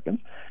Native Americans.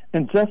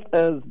 And just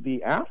as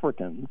the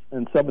Africans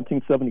in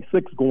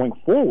 1776 going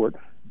forward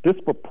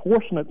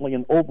disproportionately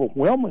and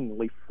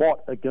overwhelmingly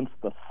fought against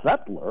the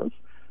settlers,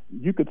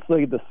 you could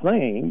say the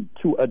same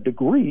to a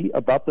degree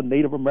about the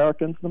Native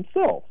Americans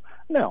themselves.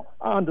 Now,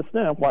 I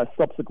understand why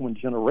subsequent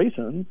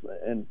generations,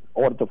 in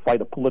order to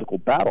fight a political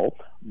battle,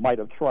 might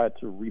have tried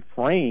to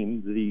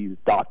reframe these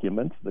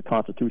documents, the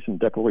Constitution,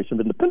 Declaration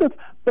of Independence,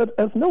 but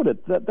as noted,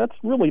 that's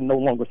really no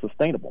longer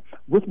sustainable.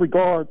 With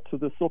regard to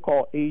the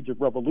so-called Age of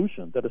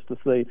Revolution, that is to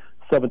say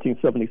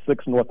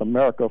 1776 North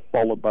America,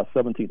 followed by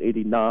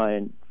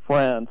 1789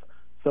 France,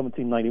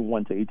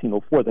 1791 to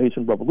 1804, the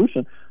Haitian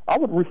Revolution, I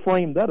would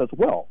reframe that as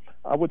well.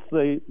 I would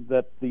say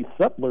that the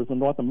settlers in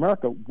North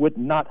America would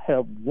not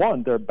have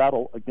won their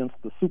battle against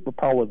the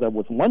superpower that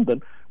was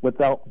London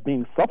without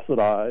being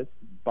subsidized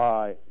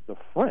by the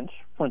French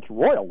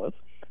royalists.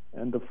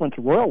 And the French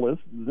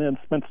royalists then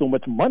spent so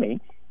much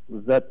money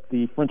that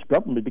the French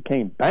government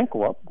became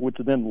bankrupt, which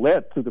then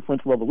led to the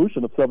French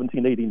Revolution of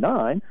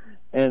 1789.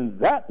 And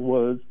that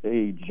was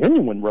a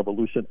genuine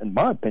revolution, in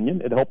my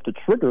opinion. It helped to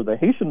trigger the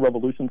Haitian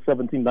Revolution,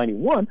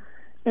 1791.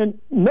 And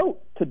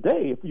note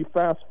today, if you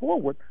fast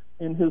forward,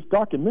 in his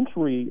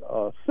documentary,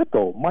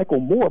 Sicko, Michael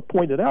Moore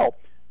pointed out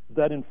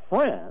that in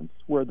France,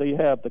 where they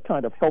have the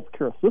kind of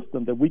healthcare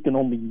system that we can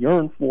only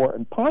yearn for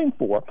and pine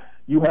for,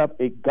 you have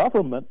a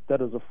government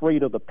that is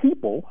afraid of the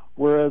people,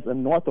 whereas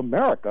in North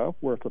America,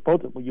 where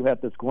supposedly you had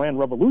this grand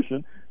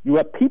revolution, you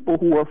have people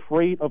who are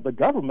afraid of the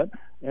government.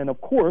 And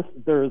of course,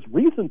 there is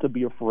reason to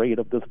be afraid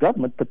of this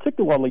government,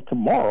 particularly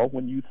tomorrow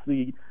when you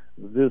see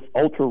this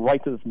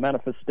ultra-righteous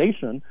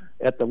manifestation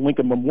at the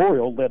Lincoln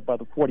Memorial led by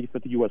the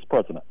 45th U.S.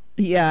 president.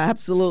 Yeah,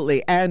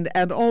 absolutely. And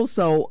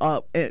also,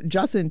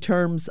 just in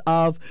terms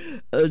of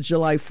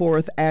July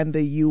 4th and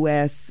the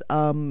U.S.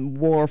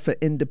 War for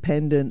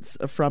independence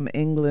from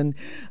England,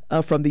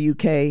 from the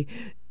U.K.,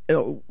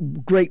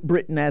 Great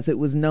Britain, as it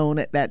was known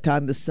at that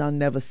time, the sun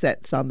never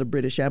sets on the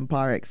British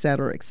Empire, et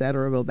cetera, et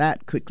cetera. Well,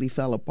 that quickly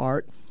fell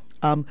apart.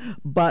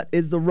 But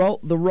is the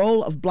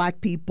role of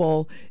black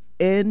people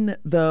in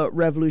the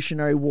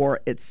Revolutionary War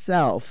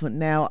itself?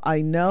 Now,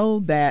 I know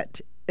that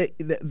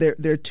there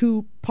are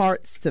two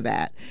parts to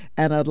that,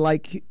 and I'd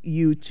like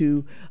you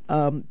to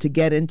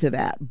get into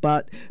that.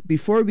 But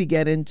before we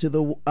get into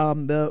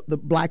the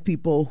black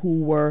people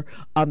who were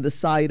on the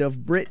side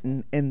of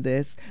Britain in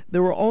this,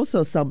 there were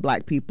also some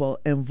black people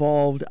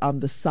involved on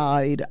the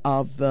side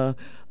of the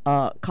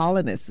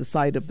colonists, the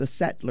side of the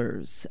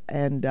settlers.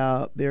 And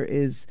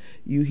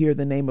you hear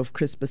the name of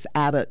Crispus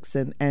Attucks,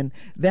 and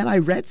then I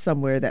read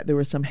somewhere that there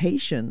were some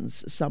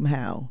Haitians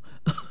somehow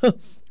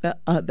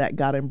that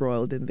got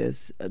embroiled in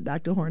this.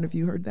 Dr. Horn, have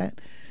you heard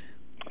that?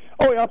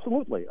 Oh,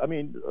 absolutely. I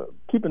mean,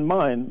 keep in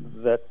mind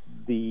that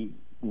the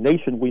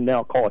nation we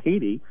now call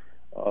Haiti,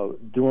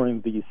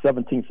 during the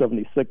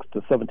 1776 to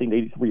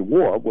 1783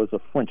 war, was a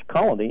French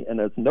colony,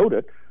 and as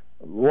noted,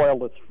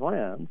 Royalist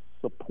France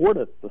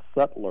supported the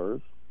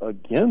settlers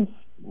against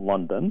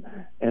London,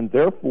 and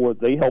therefore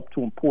they helped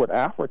to import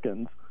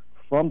Africans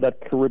from that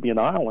Caribbean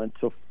island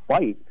to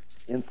fight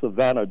in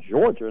Savannah,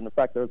 Georgia. And in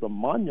fact, there's a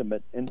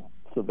monument in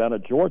Savannah,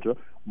 Georgia,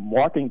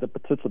 marking the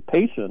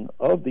participation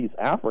of these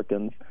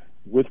Africans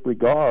with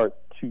regard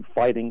to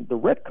fighting the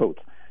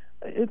Redcoats.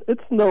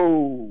 It's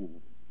no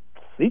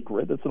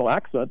secret, it's no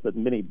accident that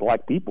many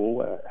black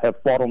people have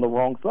fought on the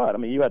wrong side. I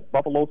mean, you had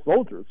Buffalo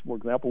Soldiers, for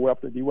example,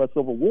 after the U.S.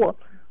 Civil War,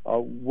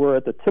 were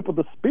at the tip of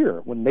the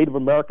spear when Native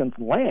Americans'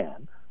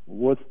 land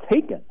was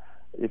taken.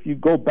 If you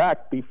go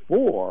back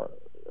before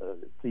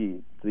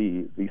the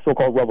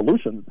so-called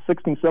revolution,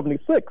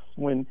 1676,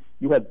 when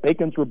you had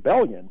Bacon's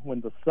Rebellion,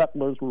 when the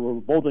settlers were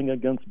revolting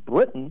against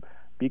Britain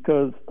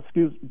because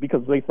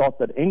they thought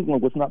that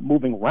England was not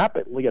moving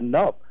rapidly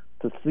enough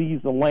to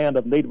seize the land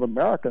of Native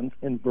Americans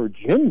in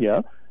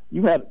Virginia,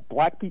 you had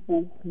black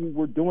people who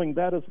were doing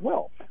that as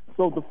well.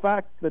 So the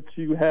fact that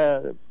you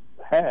had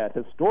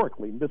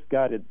historically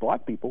misguided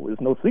black people is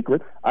no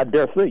secret. I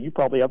dare say you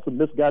probably have some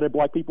misguided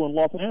black people in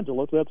Los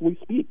Angeles as we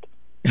speak.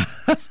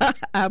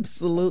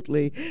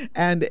 Absolutely.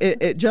 And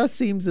it just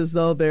seems as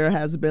though there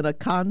has been a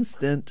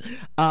constant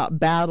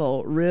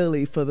battle,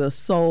 really, for the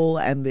soul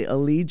and the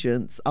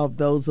allegiance of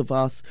those of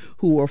us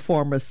who were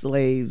former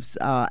slaves.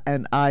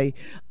 And I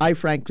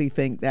frankly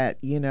think that,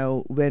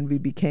 when we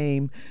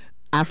became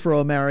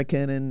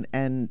Afro-American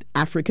and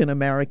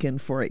African-American,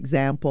 for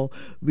example,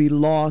 we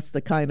lost the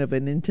kind of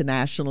an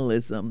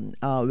internationalism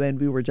when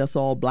we were just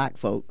all black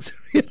folks.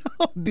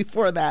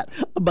 Before that,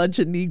 a bunch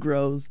of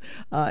Negroes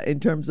in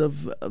terms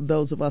of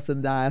those of us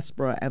in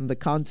diaspora and the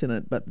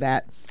continent. But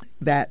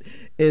that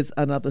is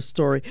another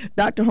story.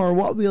 Dr. Horn,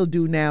 what we'll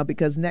do now,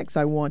 because next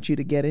I want you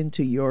to get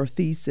into your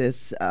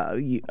thesis,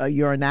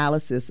 your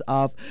analysis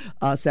of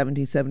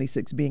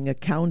 1776 being a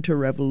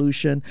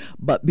counter-revolution.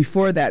 But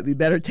before that, we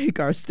better take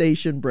our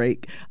station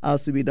break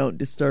so we don't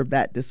disturb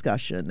that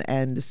discussion.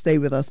 And stay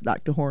with us,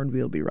 Dr. Horn.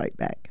 We'll be right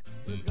back.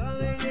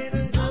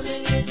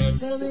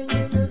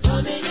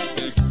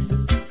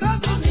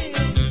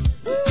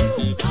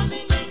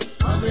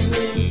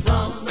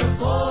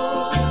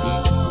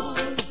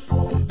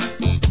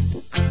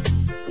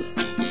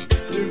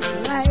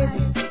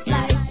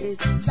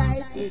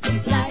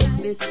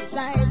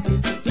 slide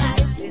it,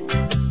 slide it.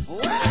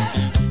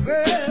 Well,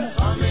 girl,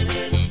 coming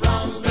in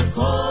from the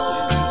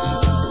cold.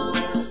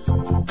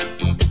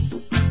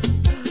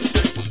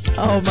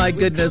 Oh my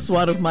goodness,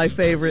 one of my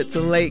favorites,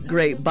 the late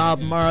great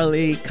Bob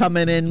Marley,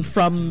 coming in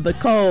from the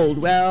cold.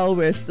 Well,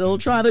 we're still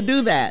trying to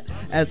do that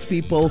as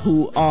people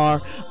who are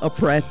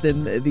oppressed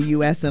in the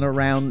U.S. and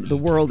around the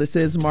world. This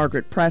is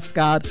Margaret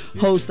Prescott,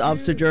 host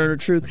of Sojourner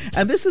Truth,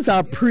 and this is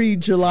our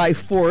pre-July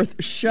 4th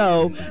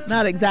show.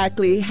 Not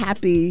exactly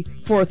happy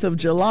 4th of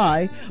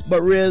July,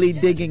 but really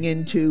digging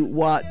into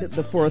what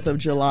the 4th of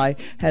July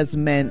has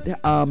meant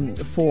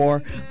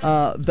for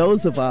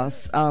those of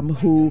us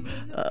who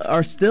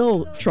are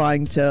still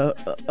trying to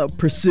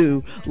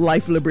pursue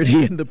life,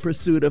 liberty, and the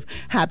pursuit of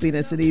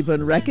happiness, and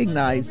even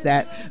recognize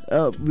that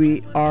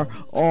we are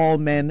all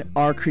men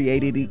are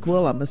created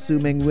equal. I'm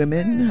assuming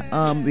women,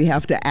 we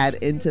have to add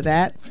into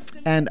that.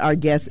 And our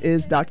guest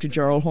is Dr.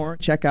 Gerald Horne.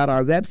 Check out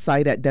our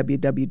website at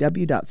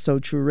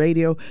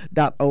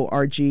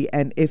www.sotrueradio.org.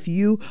 And if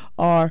you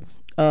are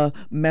a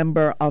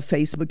member of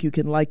Facebook, you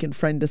can like and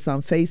friend us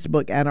on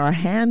Facebook, and our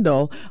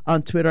handle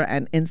on Twitter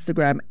and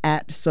Instagram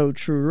at So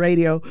True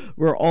Radio.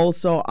 We're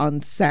also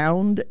on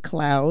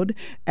SoundCloud,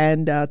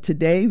 and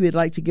today we'd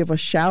like to give a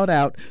shout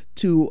out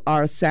to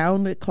our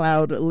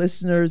SoundCloud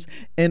listeners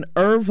in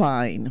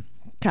Irvine,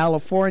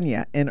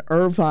 California, and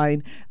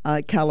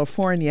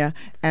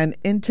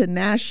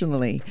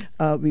internationally.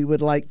 We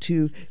would like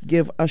to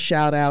give a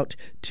shout out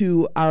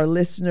to our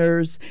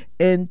listeners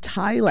in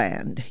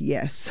Thailand.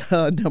 Yes,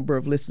 a number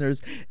of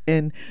listeners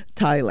in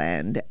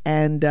Thailand.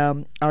 And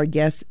our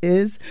guest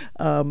is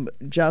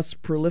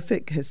just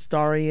prolific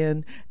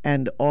historian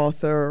and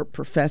author,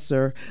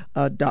 Professor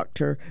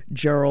Dr.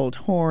 Gerald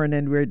Horne,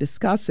 and we're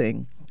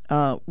discussing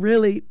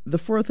really the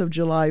 4th of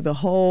July, the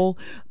whole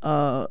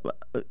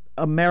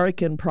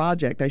American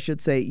project, I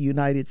should say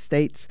United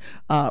States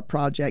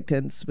project,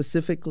 and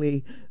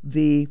specifically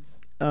the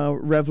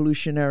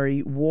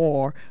Revolutionary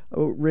War,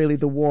 really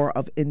the War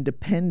of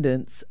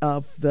Independence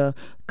of the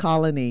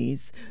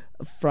colonies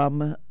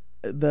from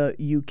the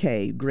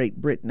UK,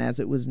 Great Britain, as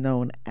it was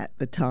known at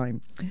the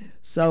time.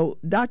 So,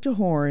 Dr.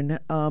 Horne,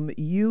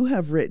 you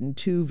have written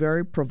two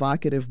very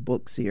provocative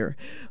books here.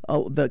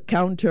 The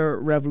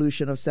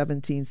Counter-Revolution of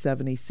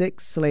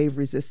 1776, Slave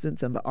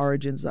Resistance and the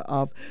Origins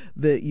of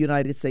the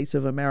United States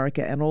of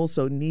America, and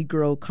also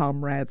Negro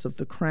Comrades of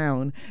the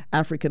Crown,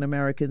 African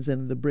Americans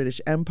in the British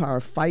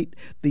Empire Fight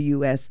the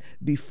U.S.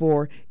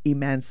 Before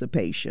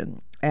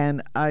Emancipation.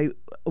 And I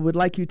would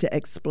like you to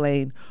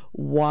explain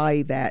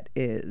why that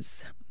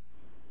is.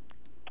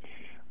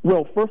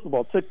 Well, first of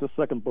all, take the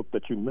second book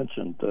that you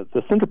mentioned.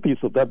 The centerpiece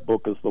of that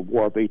book is the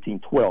War of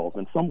 1812.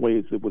 In some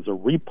ways, it was a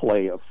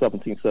replay of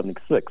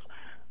 1776.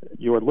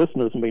 Your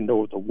listeners may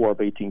know the War of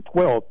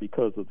 1812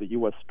 because of the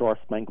U.S.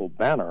 Star-Spangled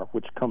Banner,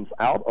 which comes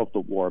out of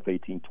the War of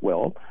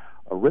 1812,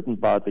 written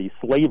by the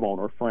slave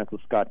owner, Francis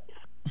Scott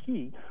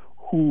Key,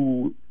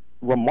 who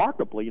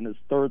remarkably, in his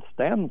third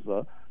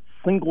stanza,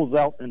 singles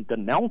out and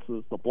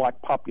denounces the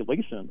black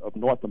population of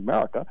North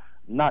America,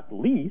 not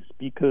least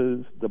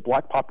because the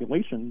black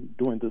population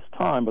during this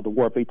time of the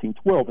War of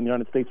 1812 in the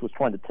United States was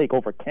trying to take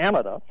over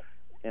Canada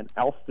and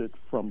oust it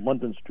from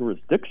London's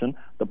jurisdiction.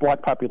 The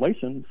black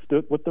population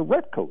stood with the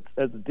redcoats,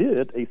 as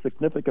did a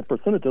significant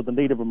percentage of the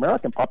Native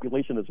American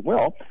population as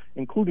well,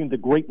 including the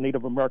great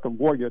Native American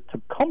warrior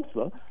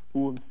Tecumseh,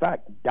 who in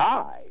fact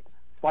died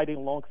fighting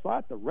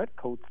alongside the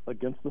redcoats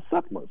against the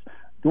settlers.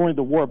 During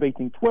the War of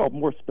 1812,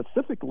 more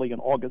specifically in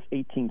August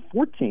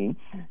 1814,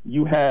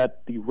 you had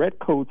the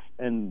redcoats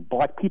and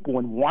black people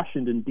in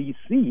Washington,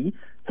 D.C.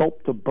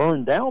 help to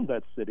burn down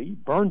that city,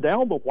 burn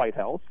down the White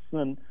House,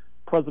 and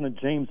President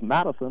James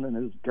Madison and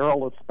his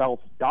garrulous spouse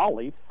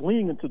Dolly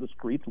fleeing into the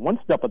streets, one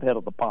step ahead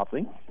of the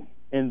posse.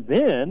 And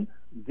then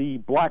the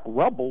black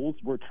rebels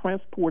were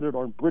transported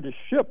on British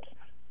ships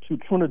to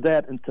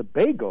Trinidad and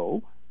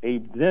Tobago, a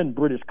then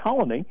British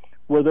colony,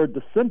 where their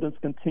descendants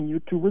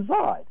continued to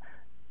reside.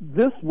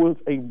 This was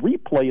a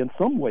replay in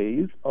some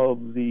ways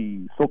of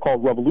the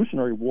so-called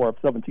Revolutionary War of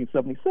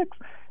 1776.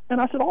 And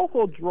I should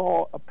also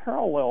draw a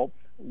parallel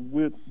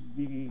with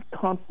the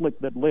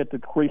conflict that led to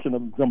the creation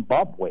of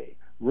Zimbabwe.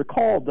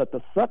 Recall that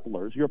the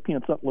settlers,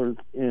 European settlers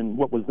in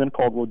what was then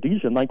called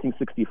Rhodesia in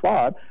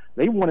 1965,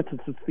 they wanted to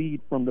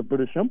secede from the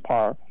British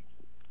Empire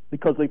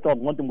because they thought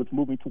London was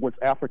moving towards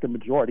African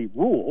majority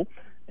rule,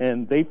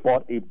 and they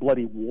fought a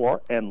bloody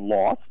war and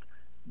lost,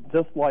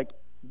 just like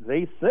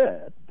they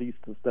said,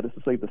 that is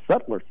to say the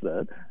settlers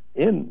said,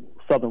 in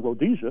southern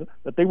Rhodesia,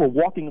 that they were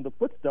walking in the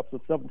footsteps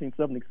of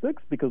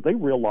 1776 because they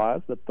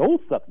realized that those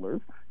settlers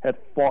had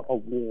fought a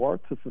war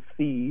to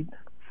secede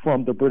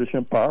from the British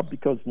Empire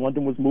because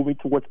London was moving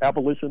towards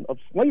abolition of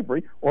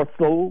slavery, or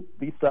so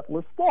the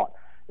settlers thought.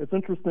 It's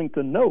interesting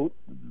to note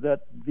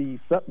that the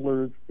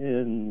settlers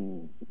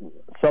in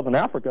southern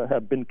Africa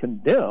have been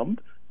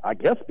condemned, I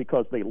guess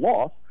because they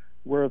lost,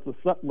 whereas the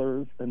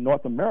settlers in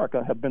North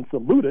America have been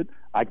saluted,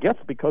 I guess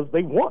because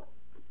they won.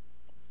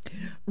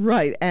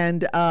 Right,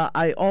 and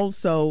I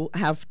also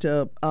have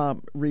to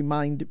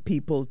remind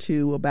people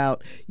too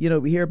about,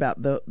 we hear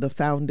about the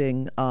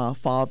founding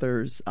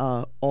fathers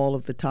all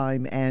of the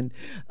time, and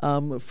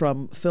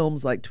from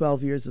films like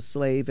 12 Years a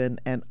Slave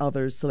and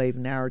other slave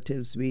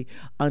narratives, we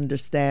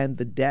understand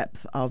the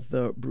depth of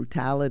the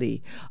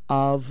brutality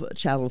of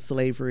chattel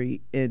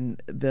slavery in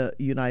the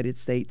United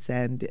States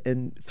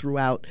and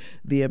throughout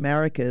the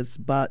Americas,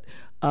 but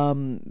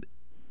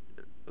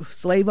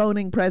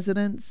slave-owning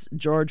presidents,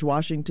 George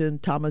Washington,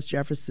 Thomas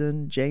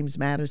Jefferson, James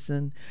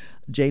Madison,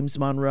 James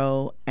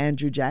Monroe,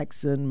 Andrew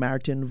Jackson,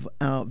 Martin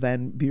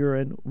Van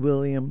Buren,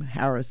 William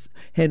Harris,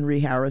 Henry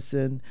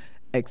Harrison,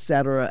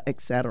 etc.,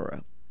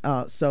 etc.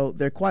 So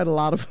there are quite a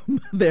lot of them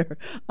there,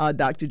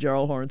 Dr.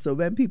 Gerald Horne. So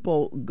when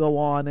people go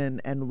on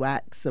and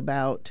wax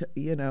about,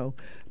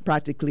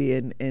 practically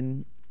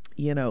in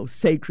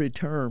sacred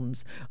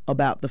terms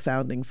about the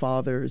founding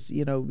fathers,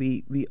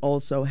 we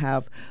also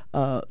have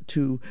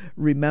to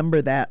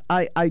remember that.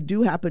 I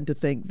do happen to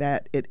think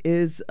that it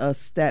is a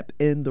step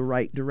in the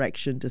right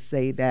direction to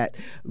say that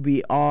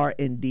we are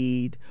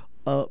indeed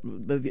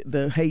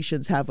the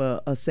Haitians have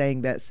a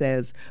saying that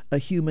says a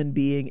human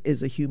being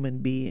is a human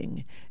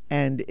being.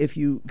 And if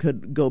you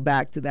could go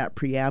back to that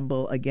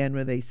preamble again,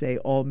 where they say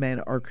all men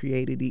are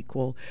created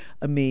equal,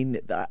 I mean,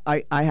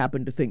 I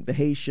happen to think the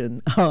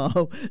Haitian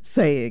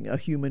saying a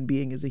human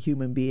being is a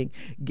human being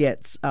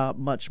gets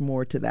much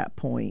more to that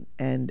point,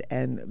 and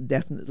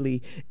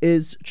definitely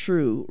is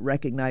true,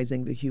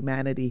 recognizing the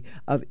humanity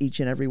of each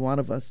and every one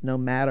of us, no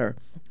matter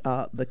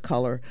the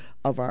color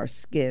of our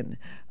skin.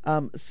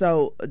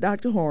 So,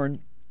 Dr.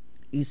 Horne,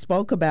 you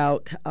spoke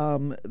about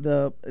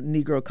the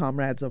Negro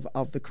comrades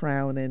of the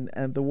Crown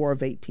and the War of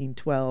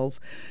 1812,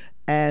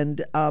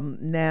 and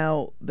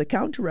now the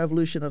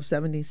counter-revolution of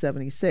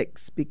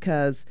 1776,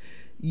 because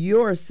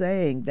you're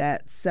saying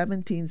that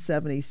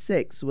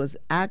 1776 was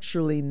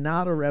actually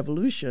not a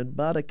revolution,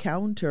 but a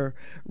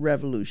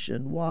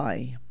counter-revolution.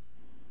 Why?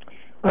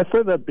 I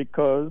say that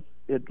because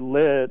it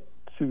led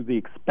to the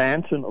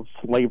expansion of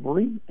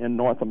slavery in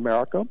North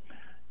America.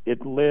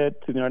 It led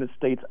to the United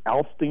States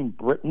ousting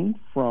Britain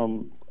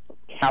from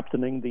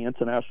captaining the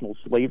international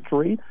slave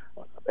trade.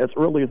 As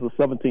early as the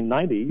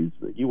 1790s,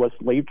 the U.S.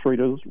 slave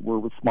traders were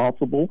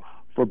responsible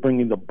for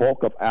bringing the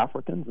bulk of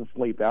Africans,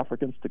 enslaved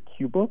Africans, to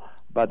Cuba.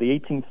 By the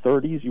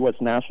 1830s, U.S.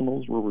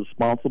 nationals were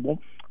responsible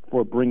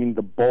for bringing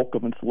the bulk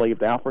of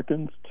enslaved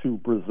Africans to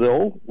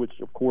Brazil, which,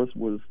 of course,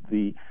 was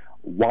the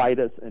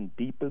widest and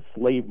deepest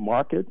slave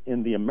market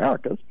in the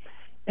Americas.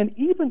 And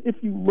even if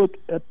you look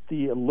at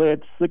the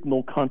alleged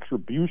signal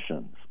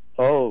contributions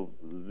of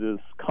this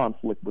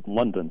conflict with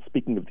London,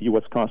 speaking of the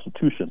U.S.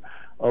 Constitution,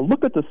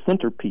 look at the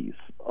centerpiece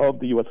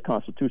of the U.S.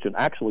 Constitution,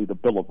 actually the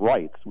Bill of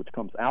Rights, which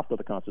comes after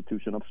the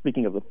Constitution. I'm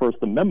speaking of the First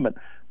Amendment,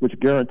 which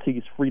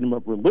guarantees freedom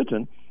of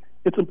religion.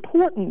 It's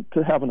important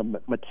to have a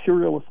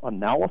materialist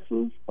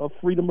analysis of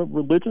freedom of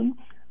religion.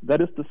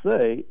 That is to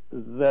say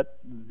that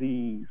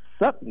the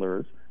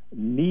settlers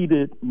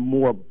needed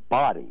more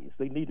bodies.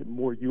 They needed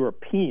more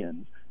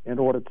Europeans in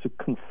order to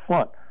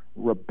confront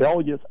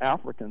rebellious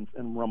Africans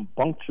and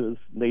rambunctious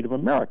Native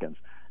Americans.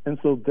 And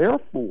so,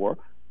 therefore,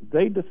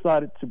 they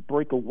decided to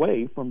break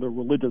away from the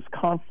religious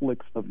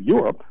conflicts of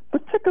Europe,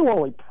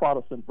 particularly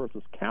Protestant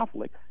versus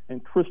Catholic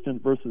and Christian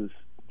versus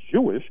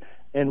Jewish,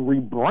 and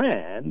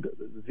rebrand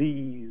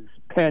these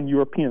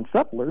pan-European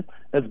settlers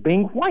as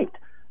being white.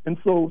 And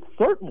so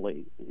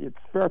certainly it's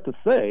fair to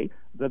say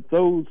that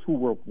those who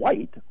were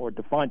white or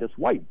defined as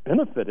white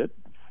benefited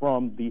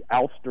from the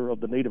ouster of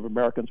the Native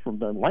Americans from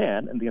their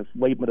land and the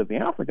enslavement of the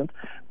Africans.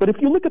 But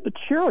if you look at the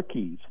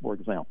Cherokees, for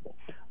example,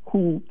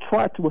 who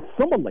tried to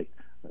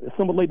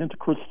assimilate into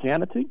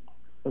Christianity,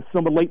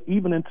 assimilate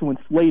even into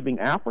enslaving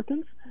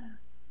Africans,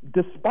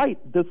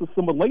 despite this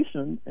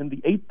assimilation in the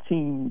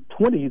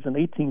 1820s and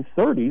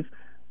 1830s,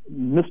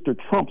 Mr.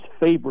 Trump's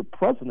favorite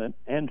president,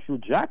 Andrew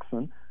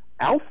Jackson,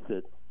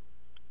 ousted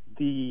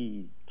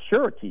the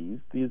Cherokees,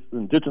 the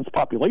indigenous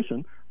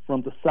population,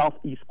 from the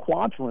southeast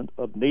quadrant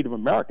of Native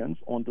Americans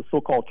on the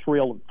so-called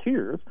Trail of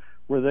Tears,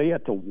 where they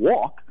had to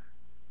walk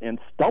and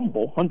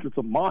stumble hundreds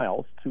of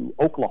miles to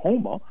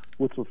Oklahoma,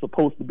 which was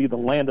supposed to be the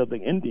land of the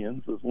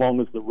Indians, as long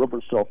as the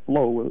rivers shall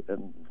flow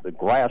and the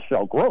grass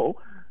shall grow.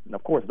 And,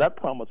 of course, that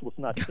promise was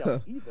not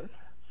kept either.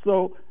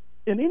 So,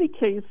 in any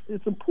case,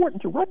 it's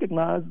important to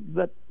recognize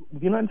that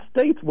the United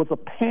States was a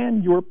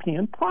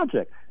pan-European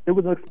project. It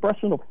was an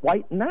expression of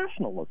white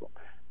nationalism.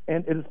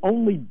 And it has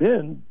only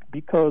been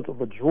because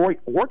of adroit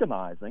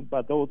organizing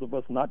by those of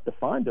us not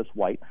defined as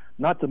white,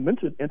 not to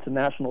mention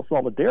international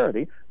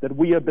solidarity, that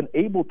we have been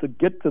able to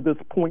get to this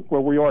point where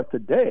we are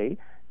today.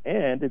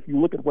 And if you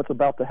look at what's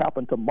about to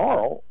happen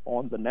tomorrow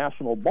on the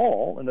National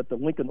Mall and at the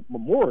Lincoln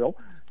Memorial,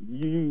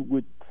 you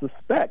would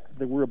suspect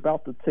that we're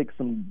about to take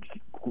some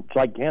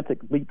gigantic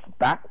leaps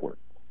backward.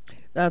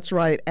 That's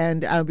right,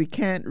 and we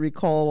can't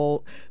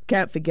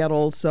forget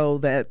also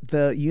that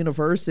the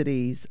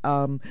universities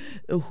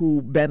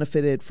who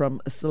benefited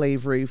from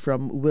slavery,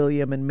 from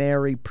William and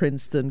Mary,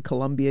 Princeton,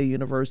 Columbia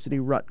University,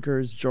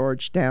 Rutgers,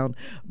 Georgetown,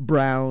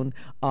 Brown,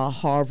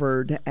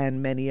 Harvard,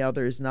 and many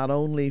others, not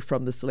only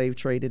from the slave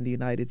trade in the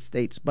United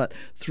States, but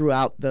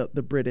throughout the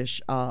British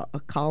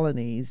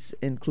colonies,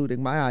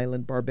 including my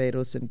island,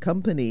 Barbados, and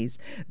companies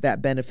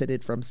that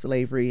benefited from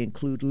slavery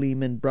include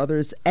Lehman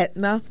Brothers,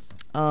 Aetna,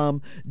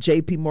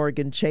 J.P.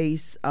 Morgan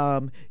Chase.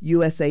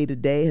 USA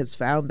Today has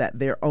found that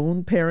their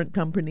own parent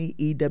company,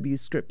 E.W.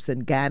 Scripps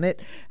and Gannett,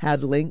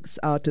 had links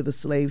to the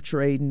slave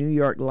trade. New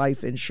York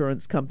Life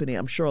Insurance Company.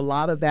 I'm sure a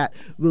lot of that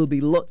will be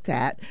looked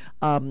at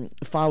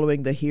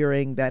following the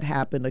hearing that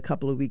happened a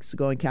couple of weeks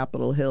ago in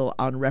Capitol Hill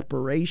on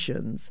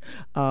reparations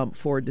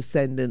for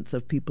descendants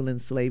of people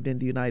enslaved in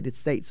the United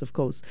States. Of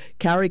course,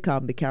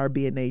 CARICOM, the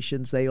Caribbean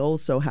nations, they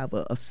also have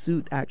a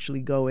suit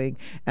actually going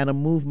and a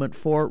movement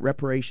for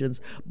reparations,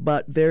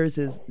 but theirs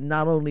is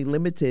not only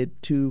limited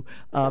to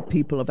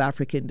people of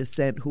African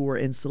descent who were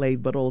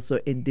enslaved, but also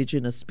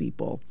indigenous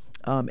people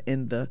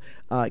in the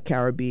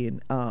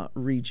Caribbean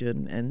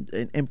region,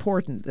 and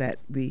important that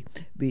we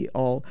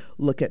all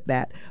look at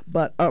that.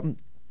 But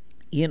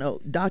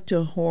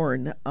Dr.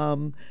 Horne,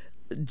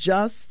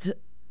 just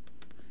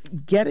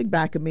getting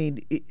back, I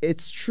mean,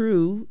 it's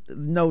true,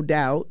 no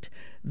doubt,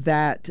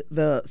 that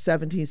the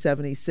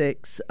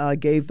 1776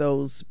 gave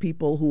those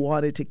people who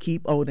wanted to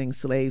keep owning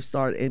slaves,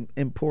 start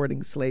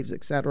importing slaves,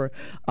 etc.,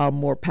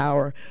 more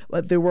power.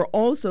 But there were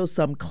also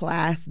some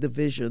class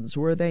divisions,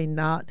 were they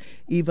not,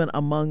 even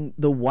among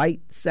the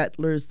white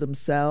settlers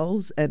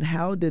themselves? And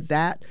how did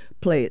that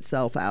play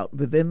itself out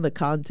within the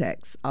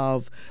context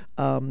of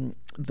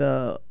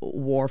the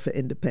War for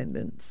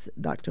Independence,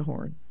 Dr.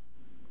 Horne?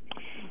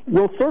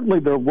 Well,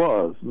 certainly there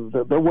was.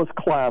 There was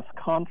class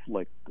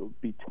conflict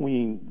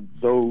between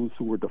those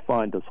who were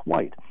defined as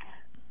white.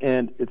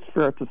 And it's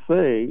fair to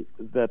say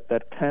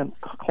that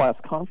class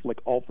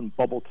conflict often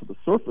bubbled to the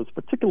surface,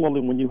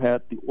 particularly when you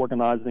had the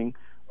organizing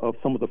of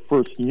some of the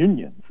first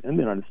unions in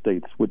the United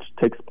States, which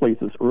takes place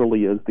as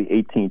early as the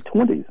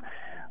 1820s.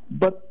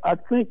 But I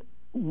think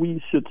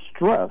we should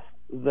stress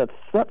that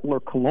settler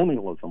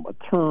colonialism, a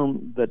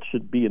term that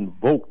should be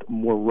invoked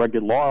more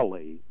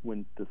regularly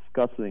when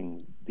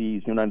discussing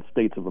these United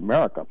States of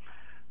America,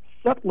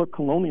 settler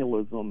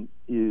colonialism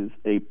is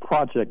a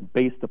project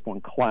based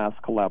upon class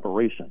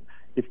collaboration.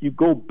 If you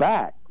go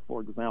back,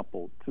 for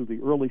example, to the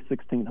early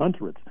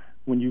 1600s,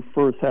 when you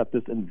first had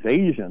this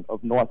invasion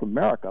of North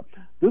America,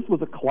 this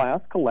was a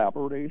class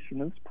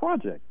collaborationist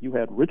project. You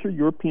had richer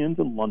Europeans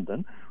in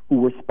London who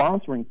were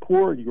sponsoring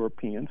poorer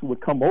Europeans who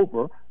would come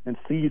over and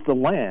seize the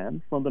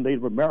land from the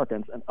Native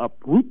Americans and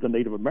uproot the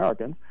Native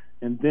Americans,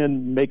 and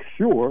then make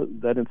sure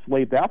that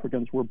enslaved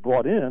Africans were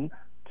brought in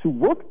to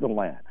work the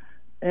land.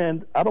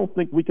 And I don't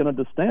think we can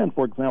understand,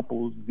 for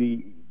example,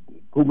 the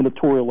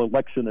gubernatorial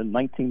election in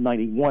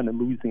 1991 in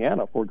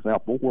Louisiana, for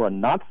example, where a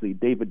Nazi,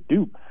 David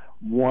Duke,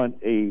 won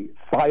a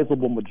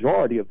sizable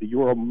majority of the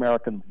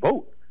Euro-American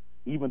vote,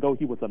 even though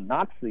he was a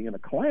Nazi and a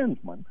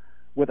Klansman,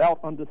 without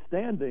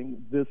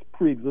understanding this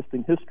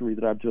pre-existing history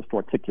that I've just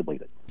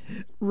articulated.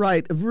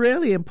 Right.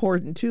 Really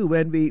important, too,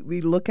 when we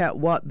look at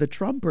what the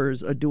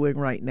Trumpers are doing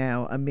right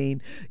now. I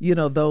mean,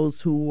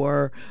 those who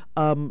were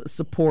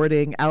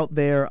supporting out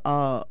there,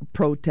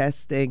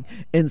 protesting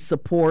in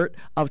support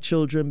of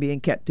children being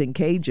kept in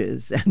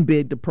cages and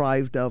being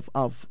deprived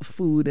of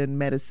food and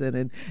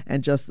medicine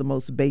and just the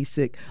most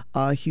basic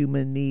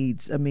human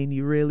needs. I mean,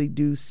 you really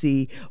do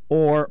see,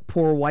 or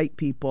poor white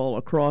people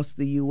across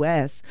the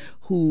U.S.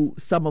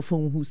 some of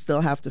whom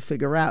still have to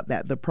figure out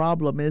that the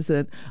problem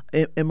isn't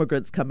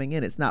immigrants coming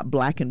in. It's not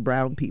black and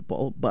brown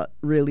people, but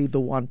really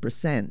the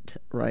 1%,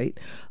 right?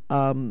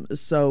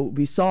 So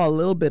we saw a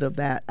little bit of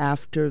that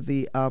after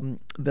the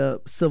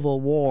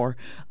Civil War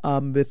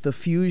with the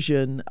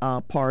Fusion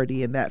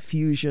Party and that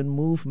Fusion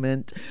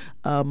movement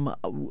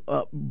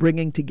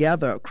bringing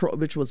together,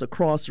 which was a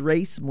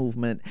cross-race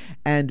movement.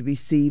 And we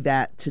see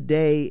that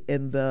today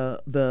in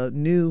the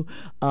new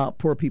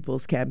Poor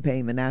People's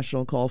Campaign, the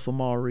National Call for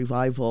Moral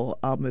Revival,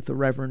 with the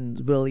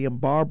Reverend William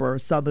Barber, a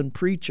Southern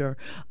preacher,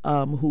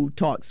 who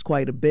talks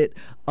quite a bit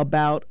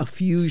about a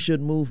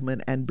fusion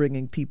movement and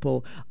bringing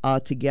people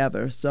together.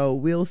 So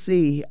we'll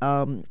see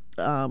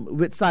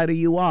which side are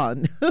you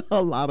on.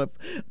 A lot of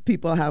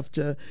people have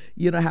to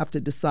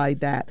decide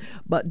that.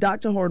 But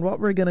Dr. Horne, what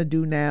we're going to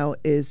do now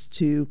is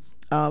to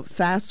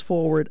fast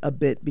forward a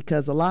bit,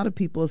 because a lot of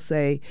people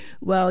say,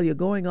 well, you're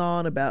going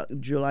on about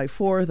July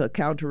 4th, a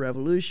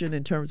counter-revolution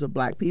in terms of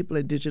black people,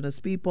 indigenous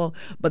people,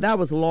 but that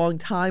was a long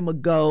time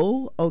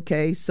ago.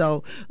 Okay,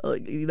 so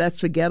let's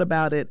forget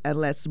about it and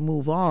let's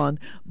move on.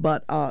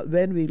 But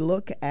when we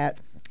look at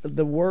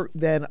the work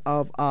then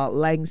of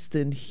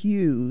Langston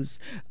Hughes,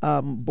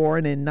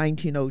 born in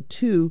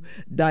 1902,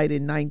 died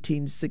in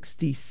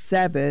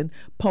 1967,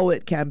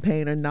 poet,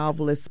 campaigner,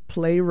 novelist,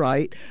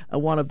 playwright,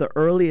 one of the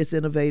earliest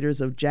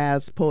innovators of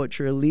jazz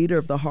poetry, a leader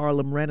of the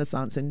Harlem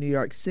Renaissance in New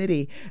York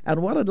City.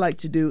 And what I'd like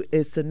to do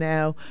is to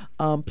now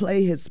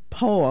play his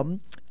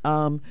poem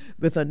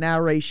with a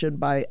narration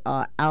by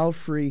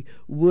Alfre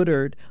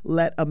Woodard,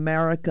 Let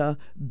America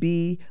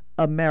Be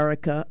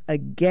America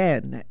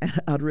Again.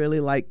 And I'd really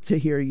like to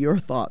hear your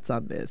thoughts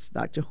on this.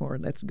 Dr.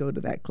 Horne, let's go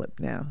to that clip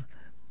now.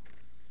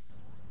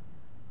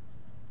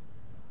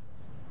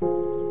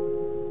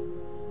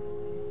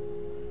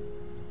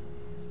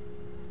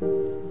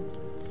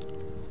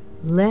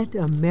 Let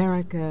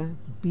America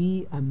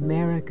be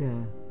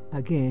America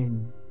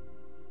again.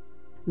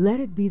 Let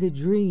it be the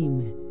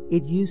dream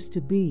it used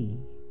to be.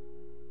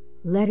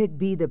 Let it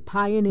be the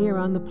pioneer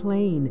on the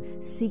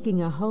plain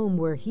seeking a home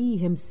where he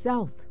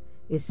himself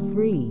is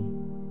free.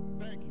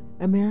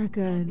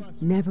 America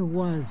never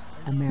was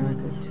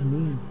America to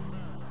me.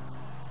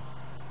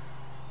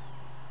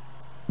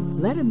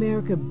 Let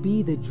America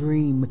be the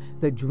dream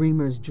the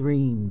dreamers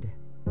dreamed.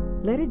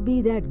 Let it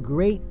be that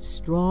great,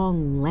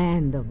 strong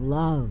land of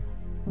love,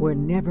 where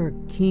never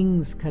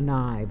kings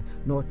connive,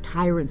 nor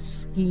tyrants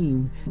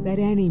scheme that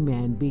any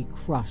man be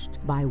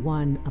crushed by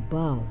one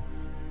above.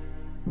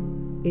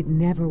 It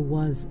never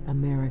was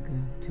America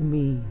to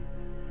me.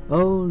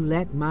 Oh,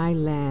 let my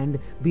land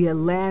be a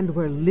land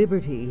where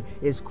liberty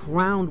is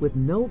crowned with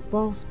no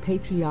false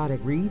patriotic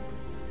wreath,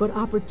 but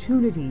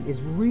opportunity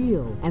is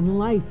real and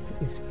life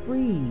is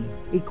free.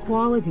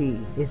 Equality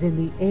is in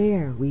the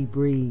air we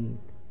breathe.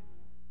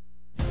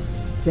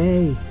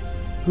 Say,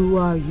 who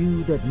are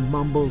you that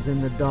mumbles in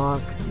the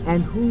dark?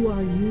 And who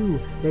are you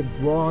that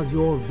draws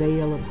your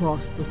veil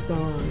across the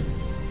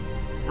stars?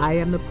 I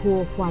am the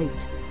poor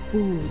white,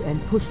 fooled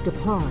and pushed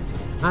apart.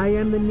 I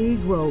am the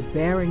Negro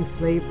bearing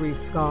slavery's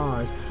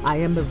scars. I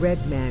am the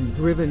red man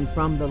driven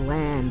from the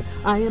land.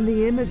 I am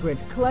the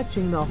immigrant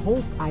clutching the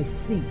hope I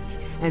seek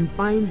and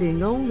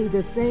finding only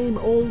the same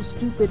old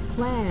stupid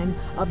plan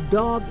of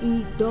dog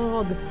eat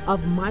dog,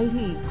 of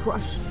mighty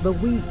crush the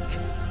weak.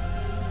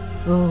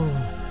 Oh,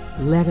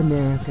 let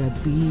America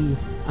be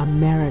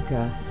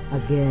America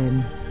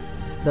again,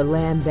 the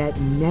land that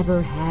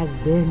never has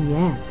been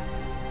yet,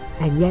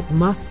 and yet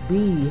must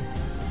be,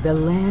 the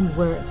land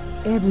where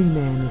every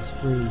man is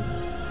free.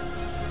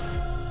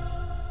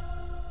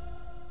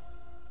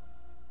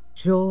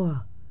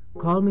 Sure,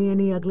 call me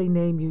any ugly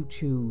name you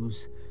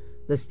choose.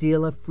 The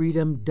steel of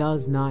freedom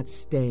does not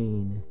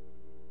stain.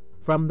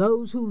 From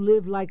those who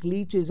live like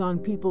leeches on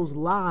people's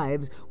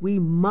lives, we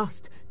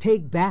must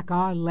take back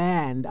our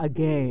land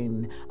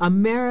again.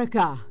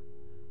 America!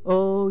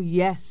 Oh,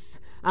 yes,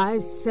 I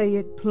say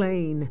it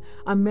plain.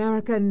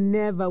 America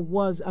never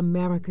was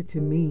America to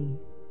me.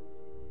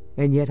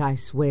 And yet I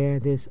swear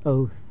this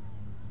oath.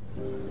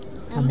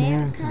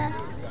 America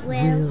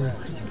will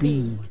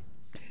be.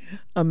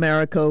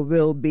 America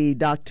will be,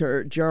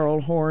 Dr.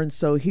 Gerald Horne.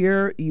 So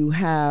here you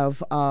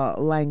have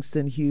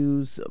Langston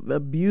Hughes, a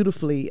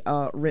beautifully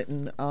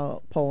written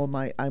poem,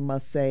 I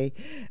must say,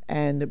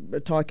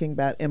 and talking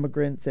about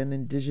immigrants and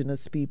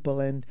indigenous people,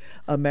 and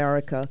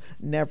America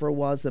never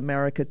was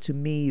America to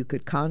me. You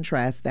could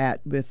contrast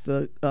that with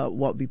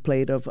what we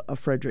played of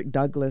Frederick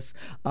Douglass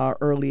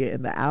earlier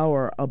in the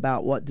hour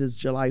about what does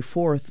July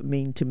 4th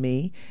mean to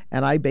me,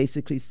 and I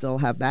basically still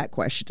have that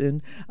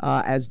question,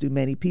 as do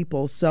many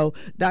people. So,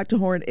 Dr.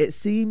 Horne, it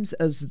seems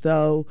as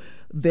though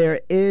there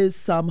is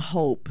some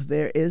hope.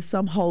 There is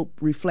some hope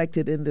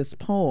reflected in this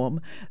poem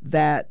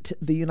that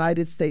the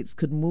United States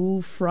could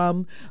move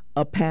from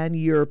a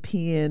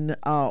pan-European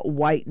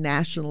white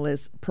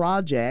nationalist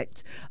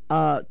project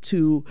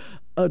to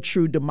a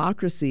true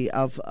democracy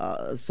of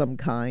some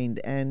kind.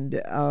 And,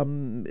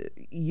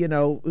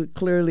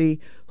 clearly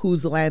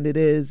whose land it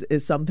is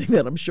something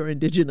that I'm sure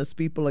indigenous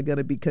people are going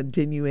to be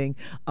continuing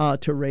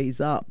to raise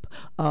up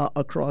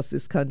across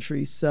this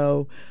country.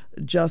 So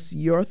just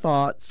your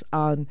thoughts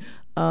on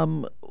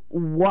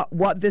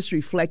what this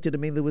reflected. I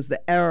mean, there was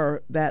the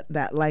error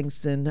that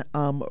Langston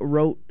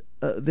wrote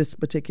this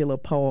particular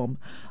poem,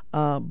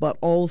 but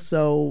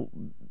also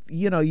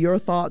your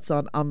thoughts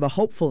on the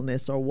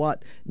hopefulness or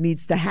what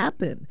needs to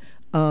happen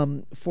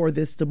for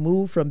this to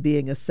move from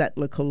being a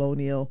settler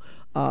colonial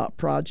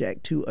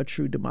project to a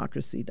true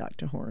democracy,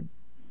 Dr. Horne.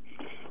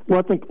 Well,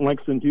 I think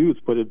Langston Hughes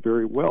put it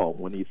very well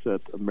when he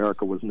said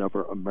America was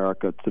never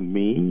America to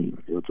me.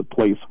 It's a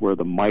place where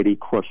the mighty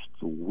crushed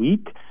the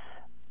weak,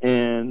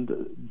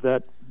 and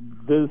that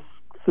this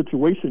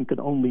situation could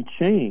only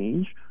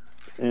change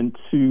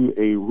into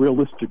a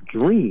realistic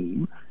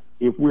dream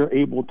if we're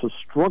able to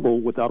struggle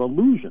without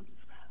illusions.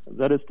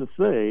 That is to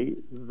say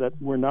that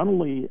we not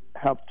only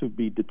have to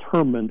be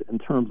determined in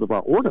terms of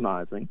our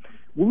organizing,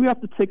 we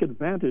have to take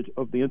advantage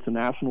of the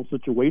international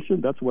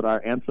situation. That's what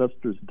our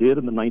ancestors did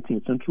in the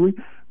 19th century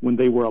when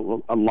they were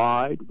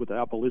allied with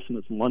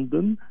abolitionist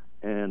London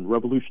and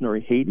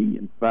revolutionary Haiti.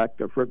 In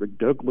fact, Frederick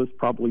Douglass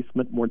probably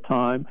spent more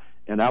time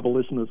in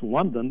abolitionist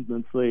London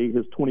than, say,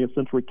 his 20th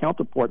century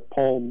counterpart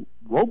Paul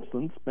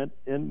Robeson spent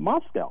in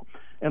Moscow.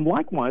 And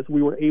likewise,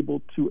 we were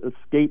able to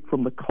escape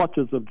from the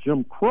clutches of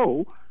Jim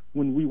Crow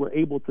when we were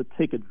able to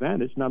take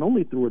advantage, not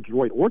only through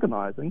adroit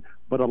organizing,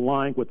 but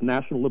aligning with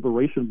national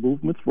liberation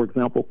movements, for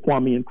example,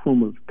 Kwame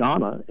Nkrumah's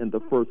Ghana in the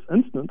first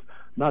instance,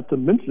 not to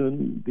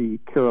mention the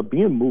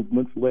Caribbean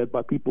movements led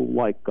by people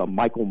like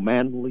Michael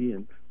Manley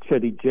and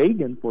Chetty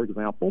Jagan, for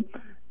example,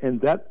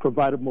 and that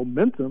provided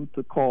momentum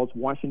to cause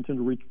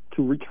Washington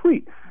to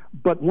retreat.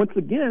 But once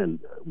again,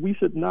 we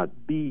should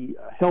not be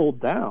held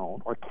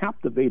down or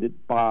captivated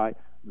by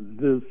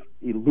this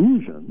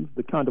illusions,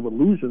 the kind of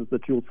illusions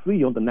that you'll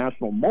see on the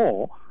National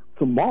Mall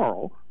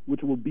tomorrow,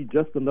 which will be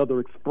just another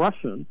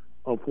expression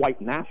of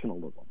white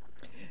nationalism.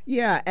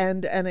 Yeah,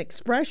 and an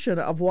expression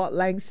of what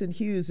Langston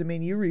Hughes, I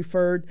mean, you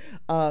referred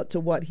to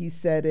what he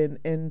said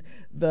in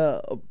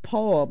the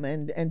poem,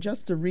 and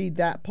just to read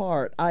that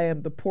part, I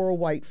am the poor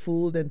white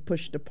fooled and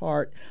pushed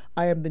apart.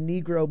 I am the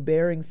Negro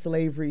bearing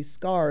slavery's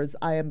scars.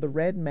 I am the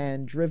red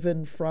man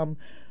driven from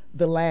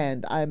the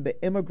land. I am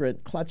the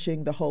immigrant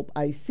clutching the hope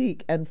I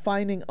seek and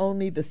finding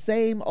only the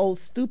same old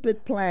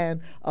stupid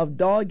plan of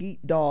dog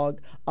eat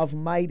dog, of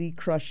mighty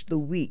crush the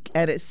weak.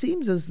 And it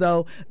seems as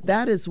though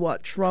that is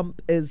what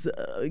Trump is,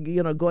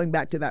 going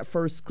back to that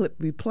first clip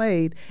we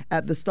played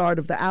at the start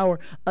of the hour,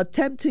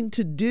 attempting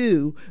to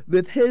do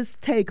with his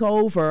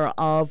takeover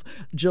of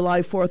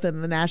July 4th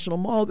and the National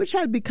Mall, which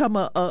had become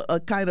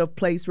a kind of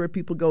place where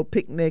people go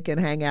picnic and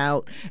hang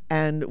out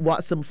and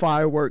watch some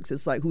fireworks.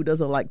 It's like, who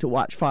doesn't like to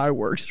watch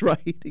fireworks?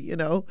 Right,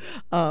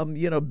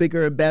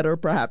 bigger and better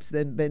perhaps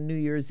than New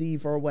Year's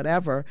Eve or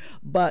whatever.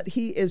 But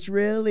he is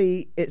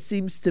really, it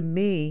seems to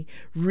me,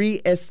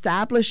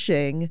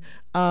 reestablishing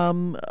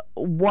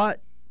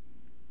what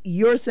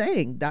you're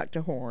saying,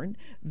 Dr. Horne,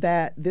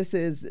 that this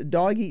is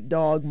dog eat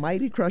dog,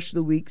 mighty crush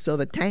the weak, so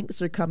the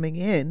tanks are coming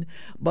in,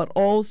 but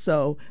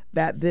also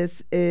that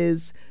this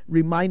is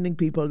reminding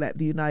people that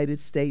the United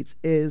States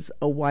is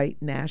a white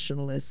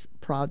nationalist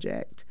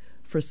project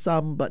for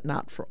some, but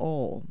not for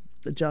all.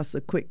 Just a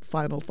quick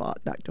final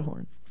thought, Dr.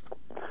 Horne.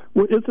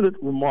 Well, isn't it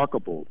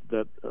remarkable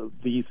that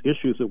these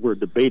issues that we're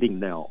debating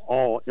now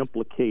all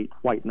implicate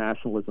white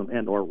nationalism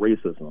and or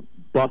racism?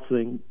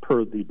 Busing,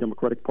 per the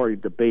Democratic Party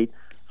debate,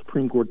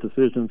 Supreme Court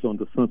decisions on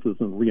the census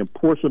and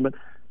reapportionment,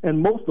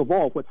 and most of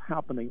all, what's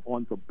happening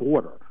on the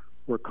border,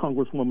 where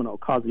Congresswoman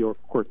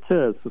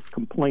Ocasio-Cortez has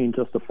complained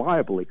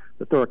justifiably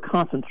that there are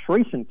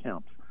concentration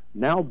camps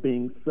now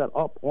being set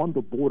up on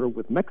the border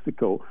with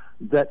Mexico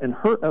that, in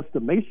her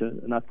estimation,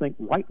 and I think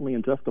rightly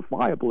and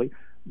justifiably,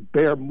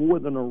 bear more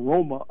than an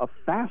aroma of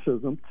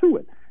fascism to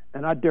it.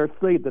 And I dare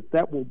say that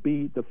that will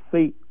be the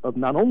fate of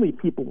not only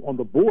people on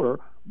the border,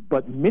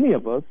 but many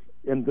of us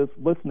in this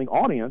listening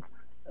audience,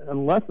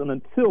 unless and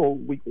until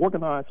we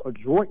organize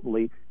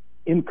adroitly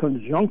in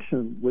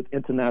conjunction with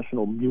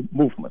international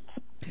movements.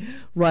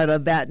 Right,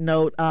 on that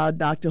note,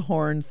 Dr.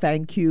 Horne,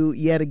 thank you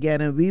yet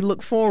again, and we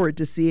look forward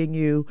to seeing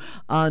you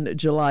on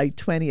July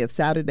 20th,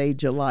 Saturday,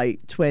 July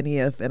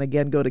 20th, and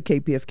again, go to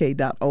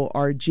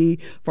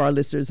kpfk.org for our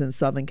listeners in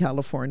Southern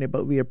California,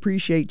 but we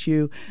appreciate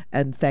you,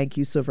 and thank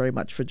you so very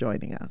much for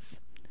joining us.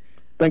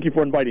 Thank you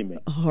for inviting me.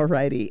 All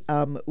righty.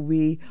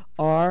 We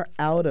are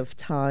out of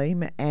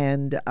time,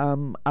 and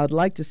I'd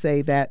like to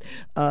say that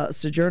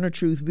Sojourner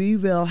Truth, we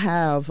will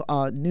have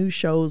new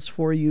shows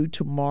for you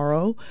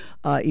tomorrow,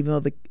 even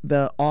though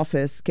the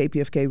office,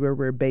 KPFK, where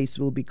we're based,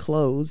 will be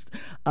closed,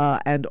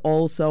 and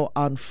also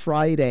on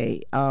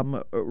Friday.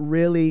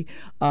 Really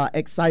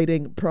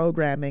exciting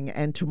programming.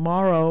 And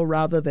tomorrow,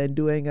 rather than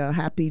doing a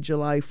happy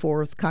July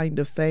 4th kind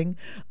of thing,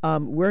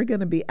 we're going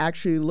to be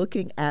actually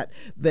looking at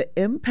the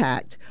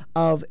impact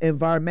of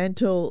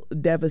environmental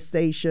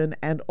devastation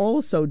and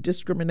also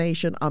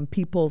discrimination on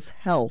people's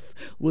health.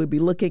 We'll be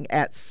looking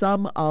at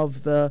some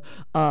of the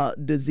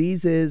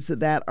diseases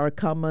that are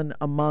common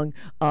among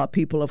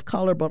people of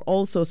color, but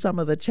also some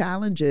of the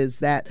challenges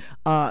that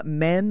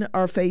men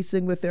are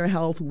facing with their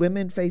health,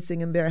 women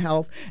facing in their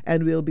health.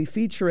 And we'll be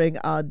featuring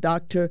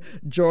Dr.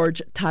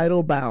 George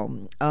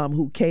Teitelbaum,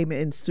 who came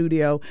in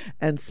studio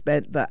and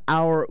spent the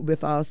hour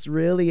with us.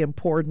 Really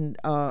important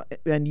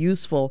and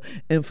useful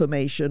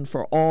information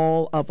for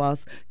all of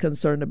us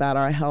concerned about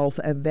our health.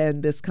 And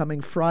then this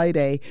coming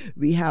Friday,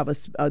 we have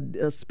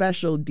a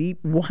special,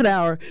 deep 1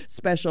 hour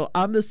special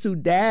on the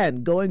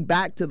Sudan, going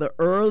back to the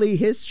early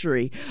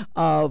history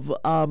of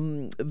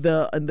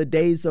the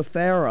days of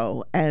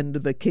Pharaoh and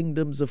the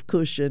kingdoms of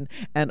Cush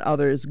and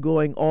others,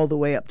 going all the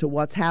way up to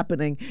what's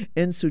happening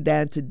in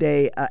Sudan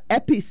today, an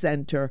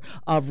epicenter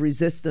of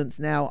resistance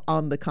now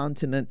on the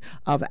continent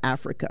of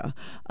Africa.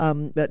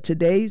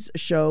 Today's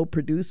show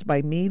produced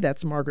by me,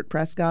 that's Margaret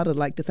Prescott. I'd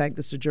like to thank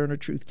the Sojourner Sojourner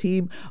Truth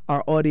team,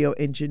 our audio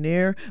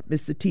engineer,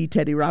 Mr. T.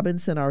 Teddy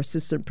Robinson, our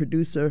assistant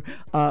producer,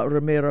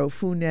 Romero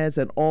Funes,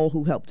 and all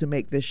who helped to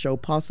make this show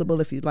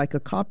possible. If you'd like a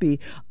copy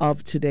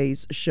of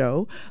today's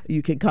show,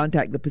 you can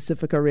contact the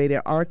Pacifica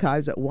Radio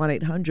Archives at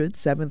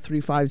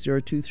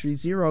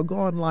 1-800-735-0230. Go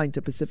online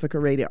to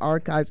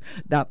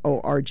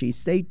pacificaradioarchives.org.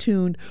 Stay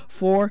tuned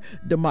for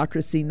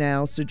Democracy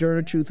Now!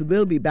 Sojourner Truth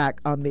will be back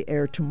on the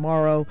air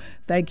tomorrow.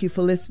 Thank you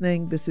for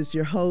listening. This is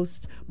your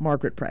host,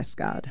 Margaret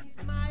Prescott.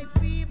 My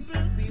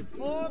people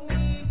before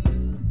me,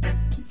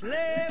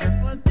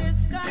 slave for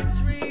this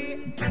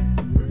country.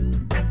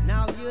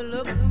 Now you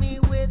look at me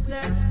with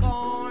that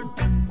scorn,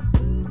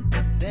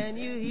 then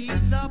you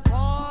heat up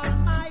all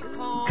my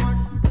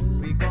corn.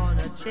 We're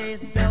gonna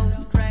chase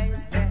those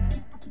crazy.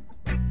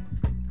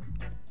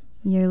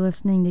 You're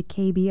listening to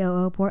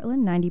KBOO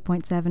Portland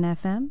 90.7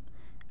 FM.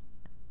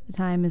 The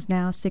time is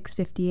now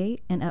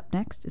 6:58, and up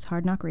next is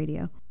Hard Knock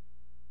Radio.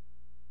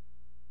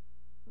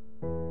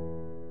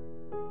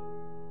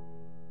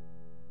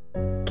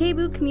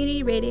 KBOO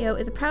Community Radio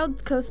is a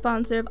proud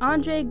co-sponsor of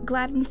Andre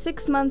Gladden's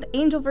 6-month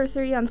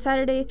Angelversary on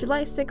Saturday,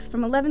 July 6th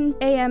from 11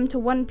 a.m. to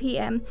 1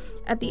 p.m.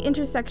 at the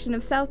intersection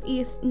of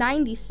Southeast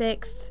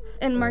 96th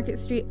and Market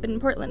Street in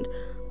Portland.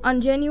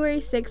 On January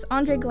 6th,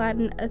 Andre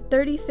Gladden, a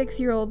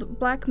 36-year-old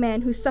black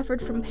man who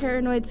suffered from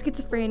paranoid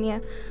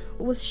schizophrenia,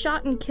 was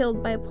shot and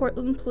killed by a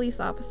Portland police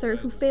officer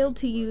who failed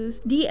to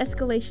use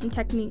de-escalation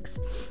techniques.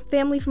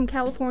 Family from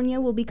California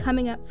will be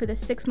coming up for the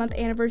 6-month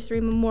anniversary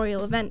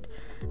memorial event.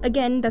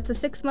 Again, that's the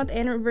 6-month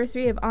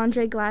anniversary of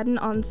Andre Gladden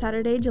on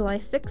Saturday, July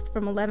 6th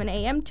from 11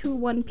 a.m. to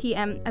 1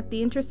 p.m. at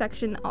the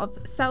intersection of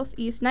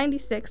Southeast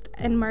 96th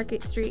and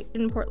Market Street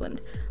in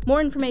Portland. More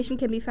information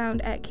can be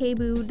found at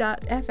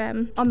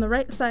kboo.fm on the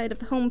right side of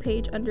the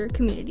homepage under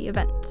Community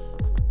Events.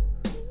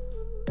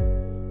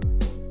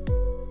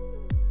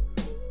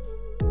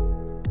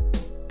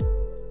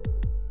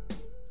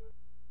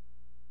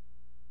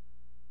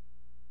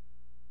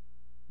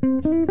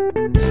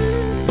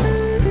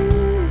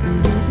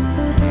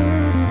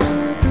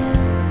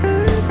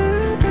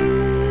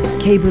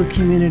 KBOO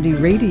Community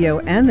Radio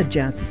and the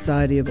Jazz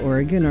Society of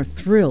Oregon are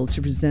thrilled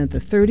to present the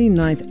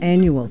 39th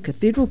Annual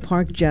Cathedral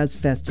Park Jazz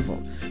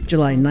Festival,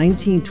 July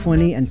 19,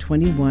 20, and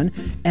 21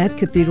 at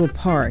Cathedral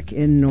Park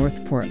in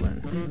North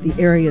Portland. The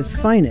area's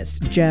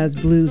finest jazz,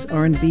 blues,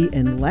 R&B,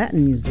 and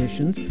Latin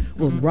musicians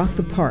will rock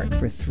the park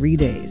for 3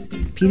 days.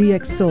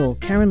 PDX Soul,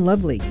 Karen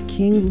Lovely,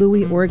 King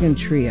Louie Organ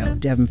Trio,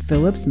 Devin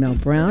Phillips, Mel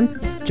Brown,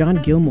 John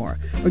Gilmore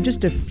are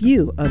just a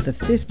few of the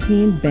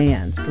 15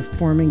 bands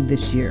performing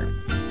this year.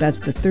 That's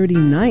the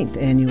 39th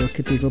Annual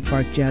Cathedral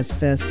Park Jazz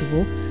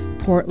Festival,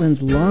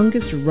 Portland's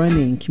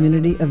longest-running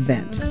community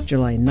event,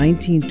 July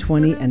 19,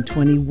 20, and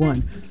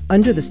 21,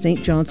 under the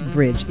St. John's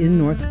Bridge in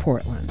North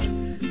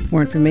Portland.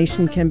 More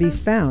information can be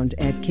found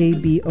at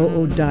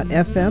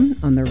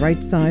kboo.fm on the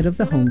right side of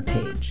the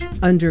homepage,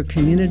 under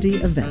Community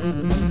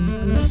Events.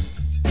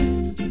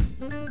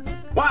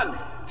 1,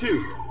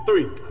 2,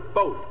 3,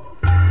 4.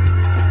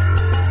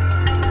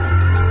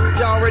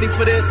 Y'all ready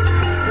for this?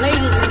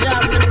 Ladies and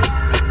gentlemen.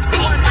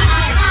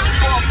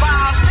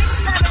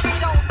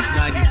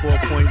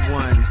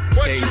 94.1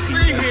 What you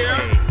see here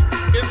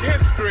is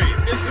history.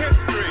 It's history.